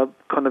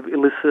kind of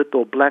illicit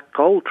or black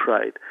gold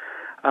trade.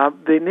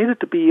 There needed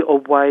to be a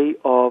way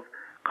of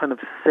kind of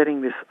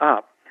setting this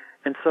up.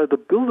 And so the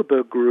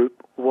Bilderberg Group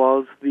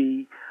was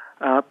the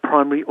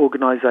primary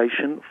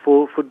organization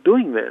for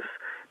doing this.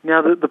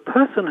 Now, the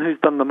person who's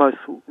done the most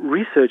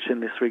research in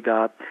this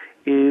regard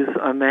is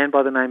a man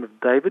by the name of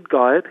David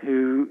Guyatt,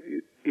 who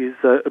is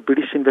a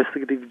British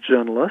investigative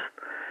journalist.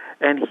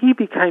 And he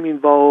became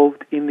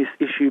involved in this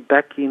issue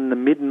back in the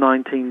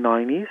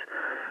mid-1990s,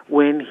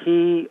 when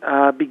he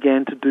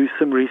began to do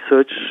some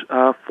research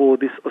for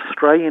this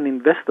Australian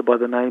investor by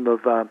the name of,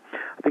 I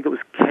think it was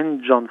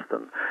Ken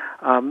Johnston.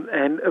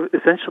 And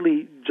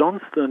essentially,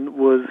 Johnston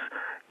was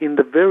in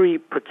the very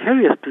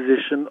precarious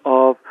position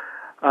of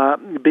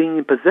being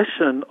in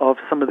possession of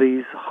some of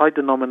these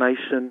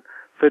high-denomination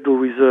Federal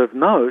Reserve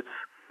notes,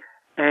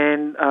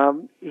 and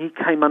he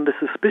came under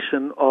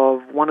suspicion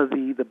of one of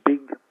the big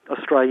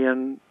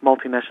Australian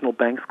multinational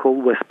banks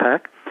called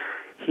Westpac.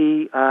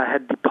 He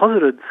had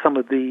deposited some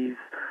of these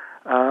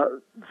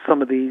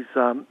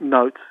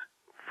notes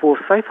for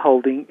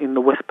safeholding in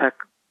the Westpac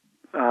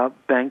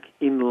bank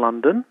in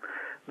London.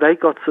 They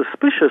got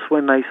suspicious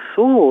when they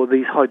saw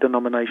these high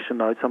denomination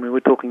notes. I mean, we're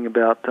talking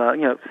about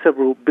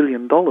several $1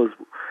 billion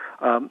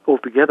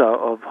altogether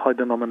of high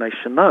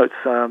denomination notes.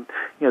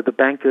 The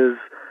bankers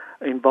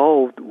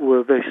involved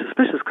were very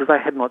suspicious because they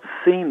had not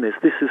seen this.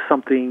 This is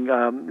something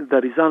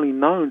that is only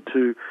known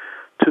to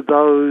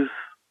those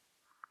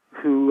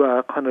who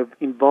are kind of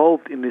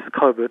involved in this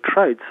covert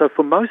trade. So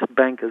for most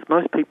bankers,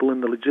 most people in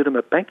the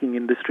legitimate banking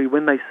industry,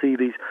 when they see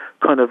these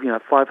kind of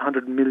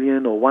 500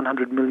 million or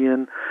 100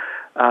 million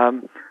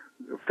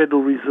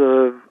Federal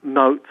Reserve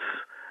notes,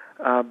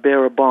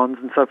 bearer bonds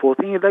and so forth,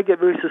 they get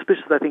very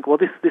suspicious. They think, well,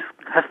 this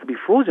has to be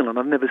fraudulent.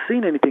 I've never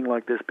seen anything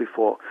like this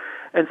before.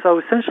 And so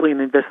essentially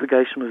an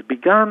investigation was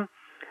begun,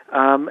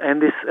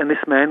 and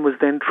this man was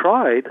then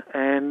tried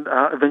and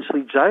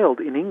eventually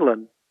jailed in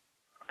England.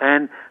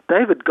 And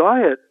David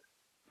Guyatt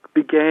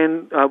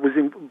became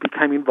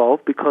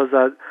involved because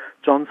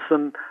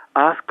Johnson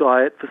asked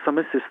Guyatt for some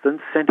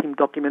assistance, sent him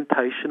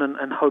documentation,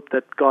 and hoped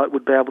that Guyatt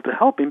would be able to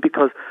help him,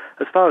 because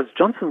as far as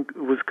Johnson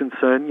was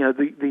concerned,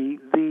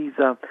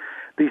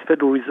 these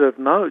Federal Reserve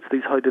notes,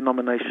 these high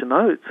denomination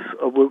notes,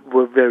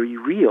 were very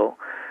real.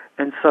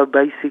 And so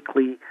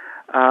basically,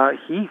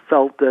 he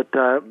felt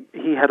that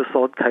he had a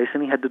solid case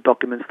and he had the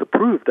documents to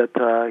prove that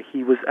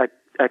he was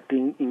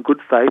acting in good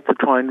faith to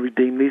try and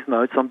redeem these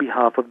notes on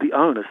behalf of the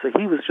owners. So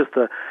he was just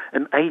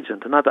an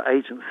agent, another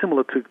agent,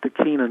 similar to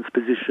Keenan's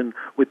position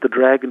with the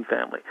Dragon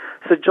family.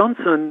 So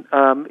Johnson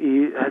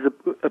has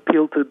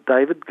appealed to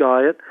David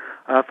Guyot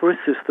for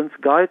assistance.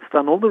 Guyot's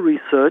done all the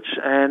research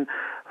and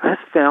has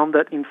found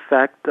that, in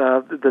fact,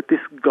 that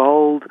this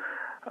gold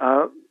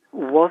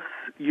was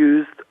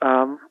used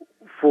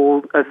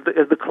as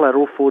the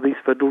collateral for these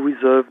Federal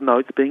Reserve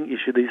notes being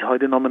issued, these high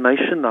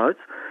denomination notes.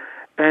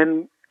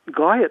 And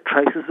Guyot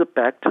traces it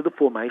back to the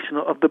formation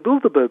of the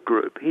Bilderberg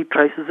Group. He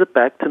traces it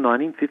back to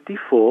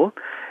 1954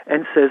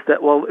 and says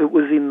that, well, it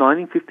was in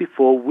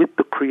 1954 with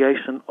the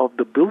creation of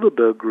the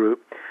Bilderberg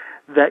Group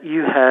that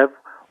you have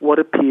what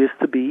appears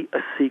to be a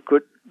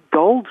secret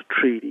gold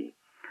treaty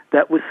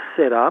that was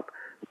set up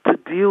to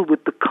deal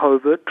with the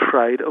covert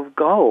trade of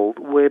gold,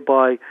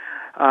 whereby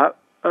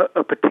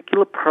a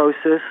particular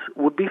process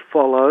would be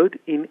followed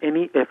in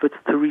any efforts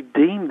to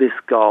redeem this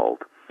gold.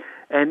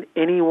 And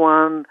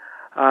anyone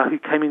who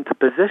came into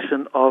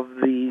possession of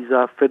these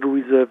Federal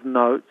Reserve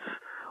notes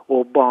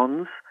or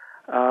bonds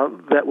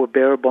that were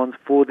bearer bonds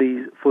for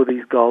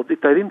these golds,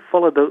 if they didn't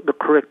follow the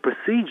correct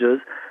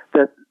procedures,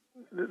 that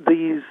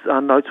these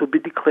notes would be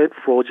declared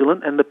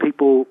fraudulent and the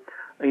people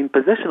in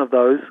possession of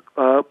those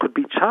could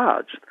be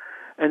charged.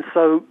 And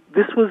so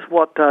this was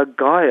what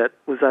Guyot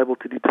was able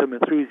to determine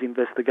through his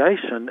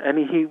investigation, and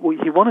he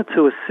wanted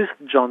to assist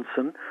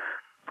Johnson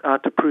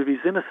to prove his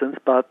innocence,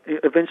 but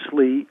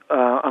eventually,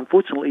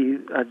 unfortunately,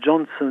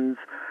 Johnson's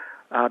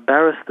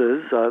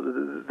barristers,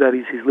 that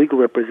is his legal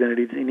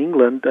representatives in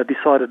England,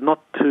 decided not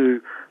to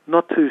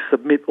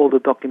submit all the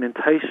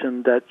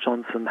documentation that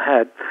Johnson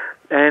had,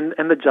 and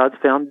the judge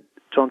found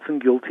Johnson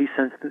guilty,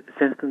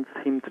 sentenced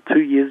him to 2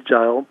 years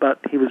jail, but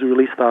he was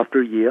released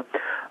after a year,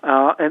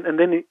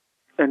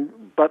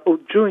 But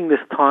during this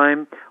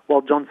time,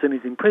 while Johnson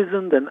is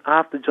imprisoned, and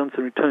after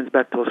Johnson returns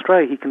back to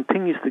Australia, he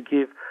continues to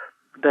give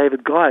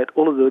David Guyot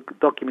all of the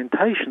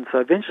documentation. So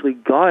eventually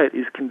Guyot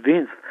is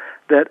convinced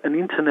that an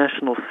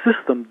international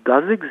system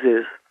does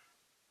exist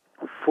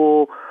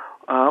for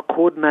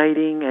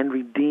coordinating and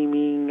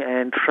redeeming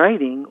and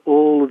trading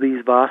all of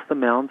these vast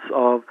amounts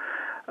of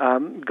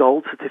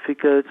gold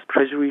certificates,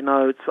 treasury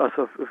notes,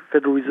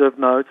 Federal Reserve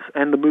notes,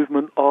 and the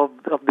movement of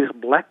this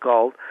black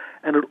gold.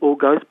 And it all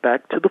goes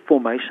back to the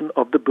formation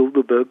of the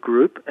Bilderberg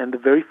Group and the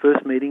very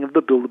first meeting of the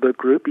Bilderberg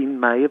Group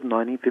in May of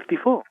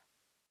 1954.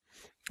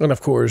 And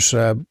of course,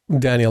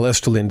 Daniel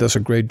Estelin does a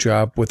great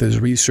job with his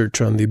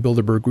research on the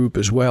Bilderberg Group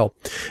as well.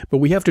 But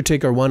we have to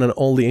take our one and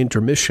only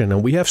intermission,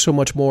 and we have so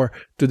much more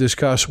to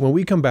discuss. When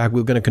we come back,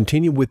 we're going to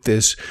continue with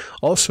this.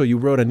 Also, you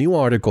wrote a new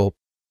article,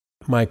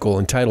 Michael,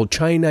 entitled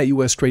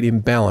China-U.S. Trade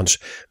Imbalance,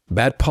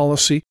 Bad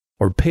Policy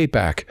or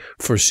Payback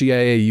for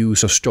CIA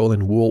Use of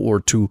Stolen World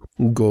War II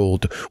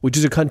Gold, which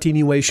is a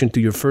continuation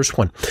to your first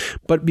one.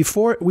 But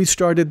before we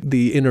started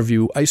the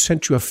interview, I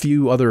sent you a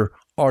few other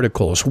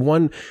articles.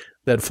 One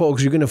that,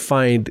 folks, you're going to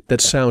find that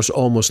sounds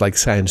almost like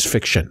science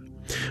fiction.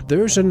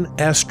 There's an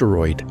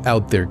asteroid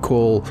out there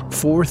called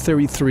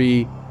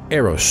 433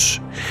 Eros,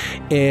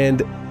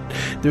 and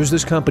there's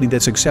this company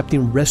that's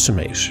accepting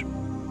resumes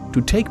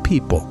to take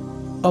people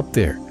up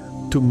there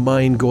to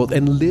mine gold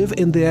and live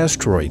in the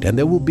asteroid, and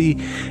there will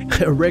be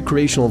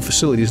recreational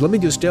facilities. Let me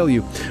just tell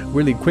you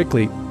really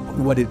quickly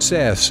what it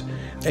says.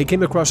 I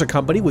came across a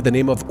company with the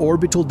name of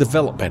Orbital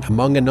Development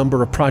among a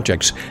number of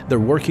projects. They're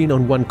working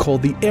on one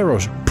called the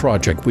Eros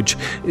Project, which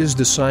is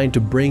designed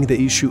to bring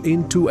the issue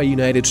into a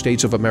United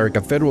States of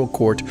America federal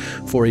court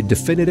for a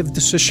definitive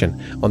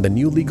decision on the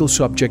new legal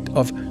subject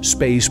of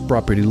space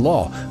property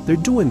law. They're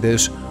doing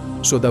this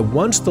so that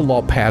once the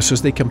law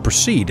passes, they can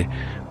proceed.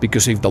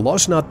 Because if the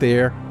law's not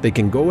there, they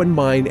can go and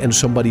mine and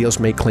somebody else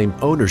may claim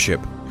ownership.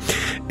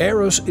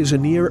 Eros is a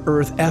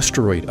near-Earth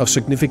asteroid of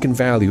significant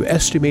value,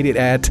 estimated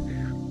at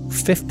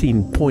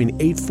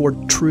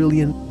 $15.84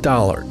 trillion.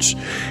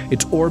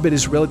 Its orbit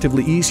is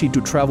relatively easy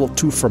to travel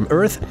to from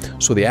Earth,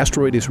 so the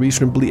asteroid is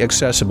reasonably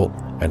accessible.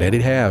 And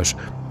it has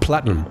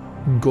platinum,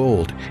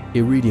 gold,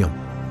 iridium.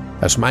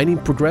 As mining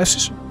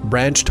progresses,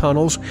 branch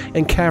tunnels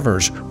and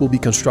caverns will be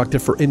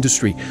constructed for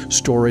industry,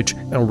 storage,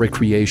 and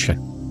recreation.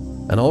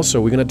 And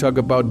also, we're going to talk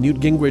about Newt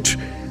Gingrich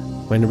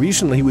when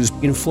recently he was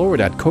in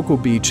Florida at Cocoa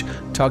Beach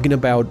talking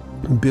about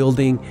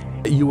building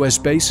U.S.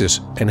 bases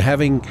and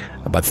having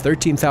about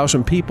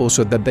 13,000 people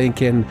so that they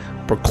can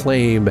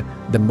proclaim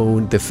the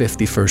moon the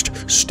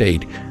 51st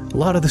state. A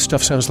lot of this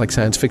stuff sounds like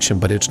science fiction,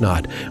 but it's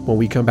not. When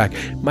we come back,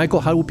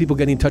 Michael, how will people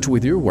get in touch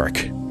with your work?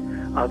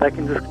 They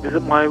can just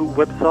visit my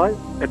website,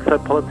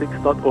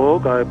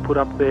 exopolitics.org. I put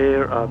up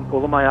there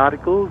all of my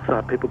articles.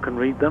 People can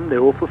read them. They're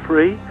all for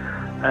free.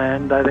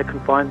 And they can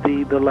find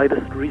the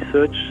latest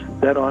research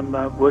that I'm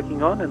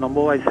working on. And I'm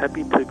always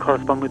happy to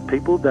correspond with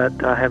people that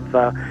have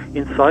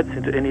insights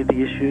into any of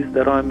the issues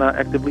that I'm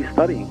actively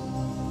studying.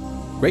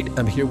 Great.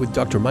 I'm here with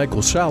Dr.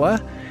 Michael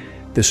Salla.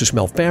 This is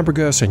Mel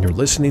Fabregas, and you're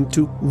listening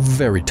to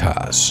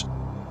Veritas.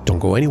 Don't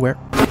go anywhere.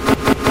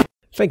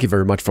 Thank you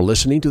very much for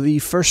listening to the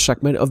first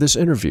segment of this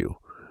interview.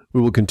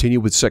 We will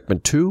continue with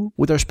segment 2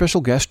 with our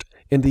special guest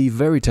in the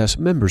Veritas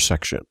members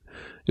section.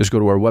 Just go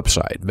to our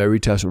website,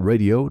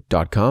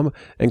 veritasradio.com,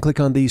 and click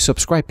on the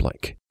subscribe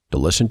link to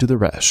listen to the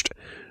rest.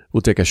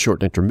 We'll take a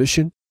short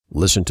intermission,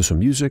 listen to some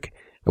music,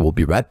 and we'll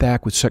be right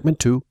back with segment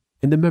 2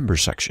 in the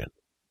members section.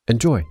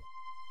 Enjoy.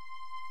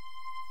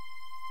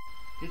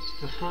 It's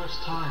the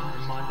first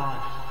time in my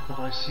life that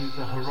I see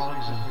the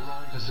horizon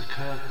as a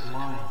curved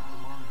line.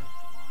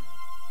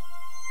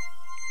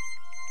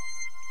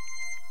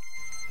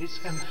 It's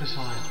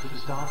emphasized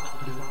with a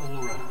dark blue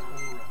aura.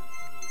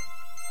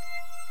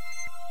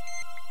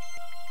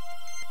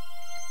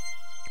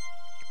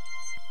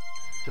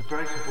 The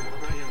breakable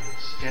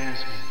appearance scares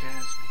me.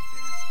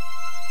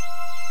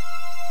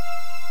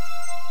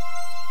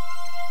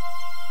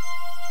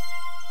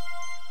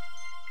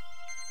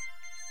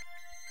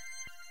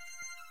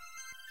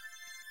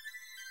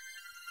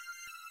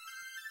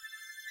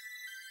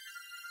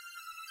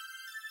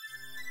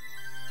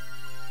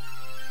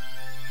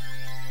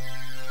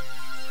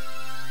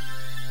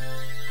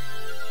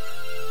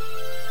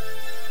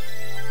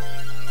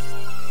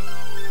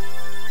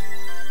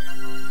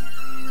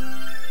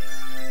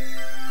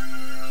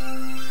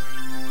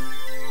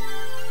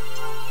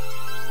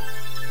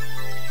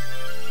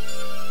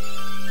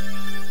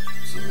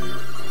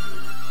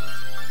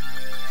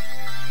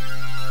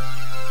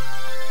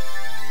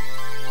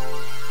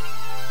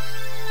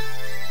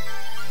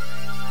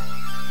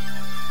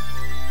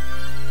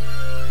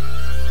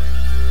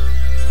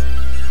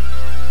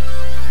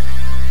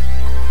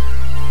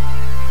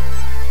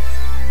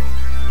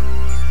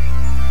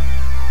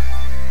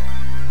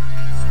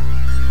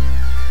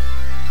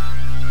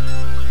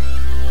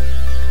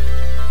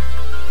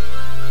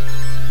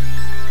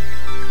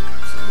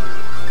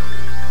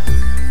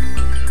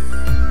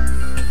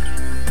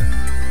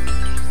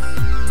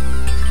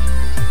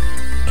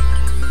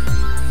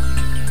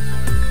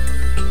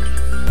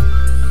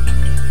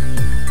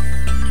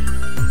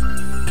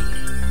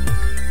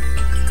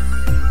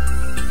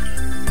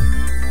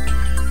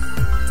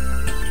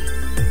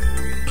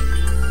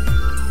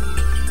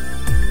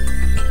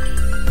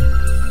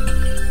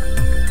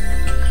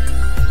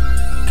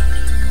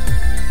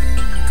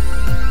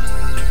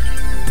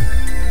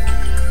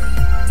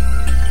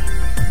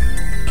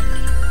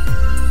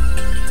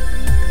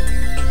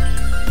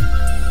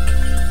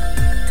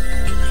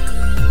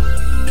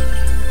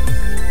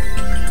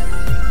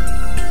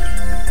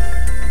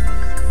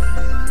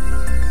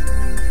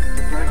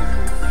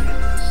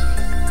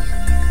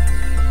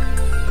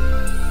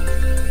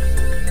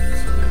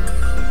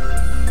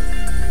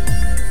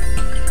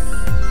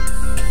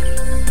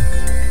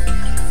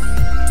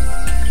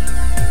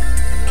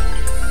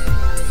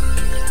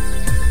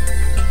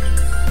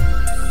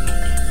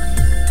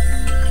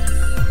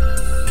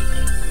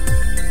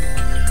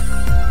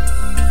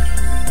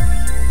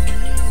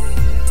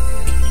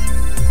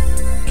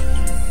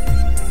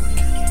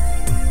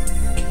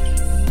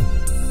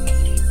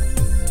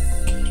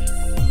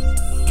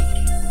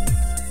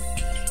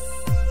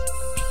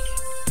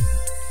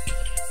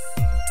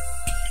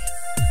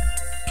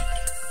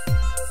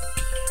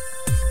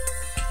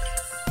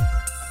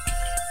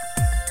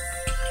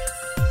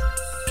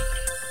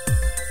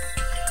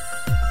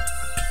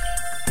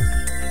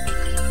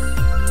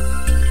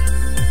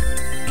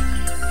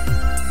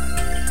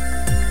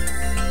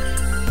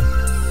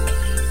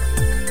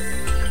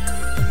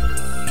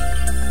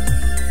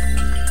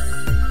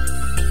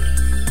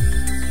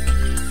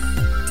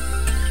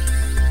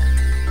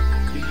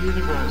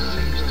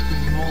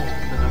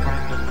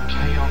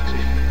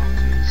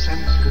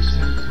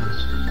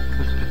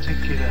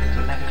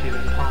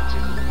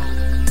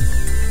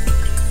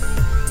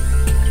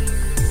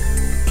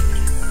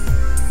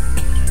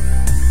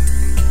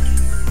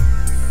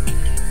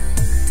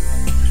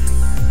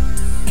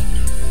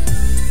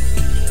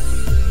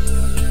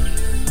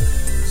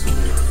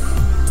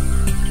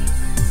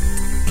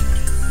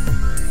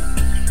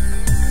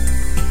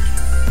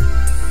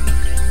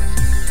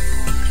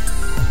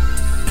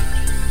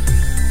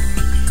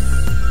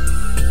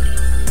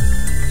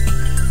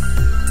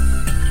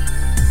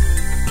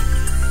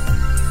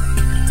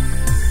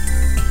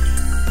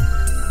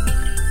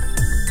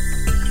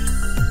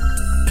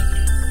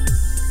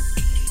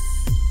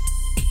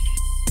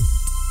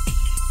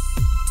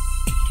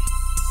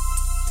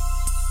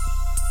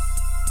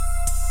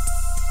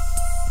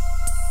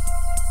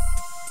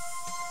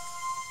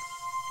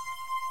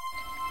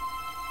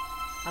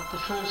 At the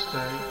first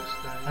day,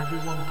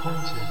 everyone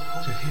pointed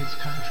to his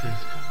country.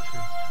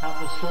 At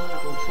the third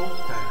or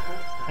fourth day,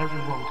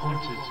 everyone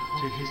pointed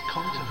to his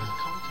continent.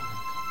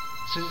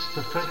 Since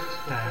the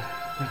fifth day,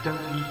 we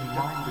don't even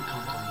mind the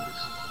continents.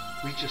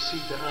 We just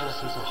see the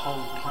Earth as a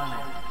whole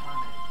planet.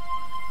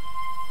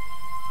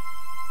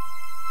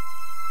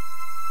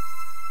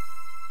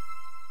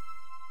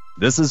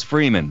 This is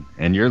Freeman,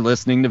 and you're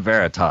listening to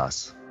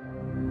Veritas.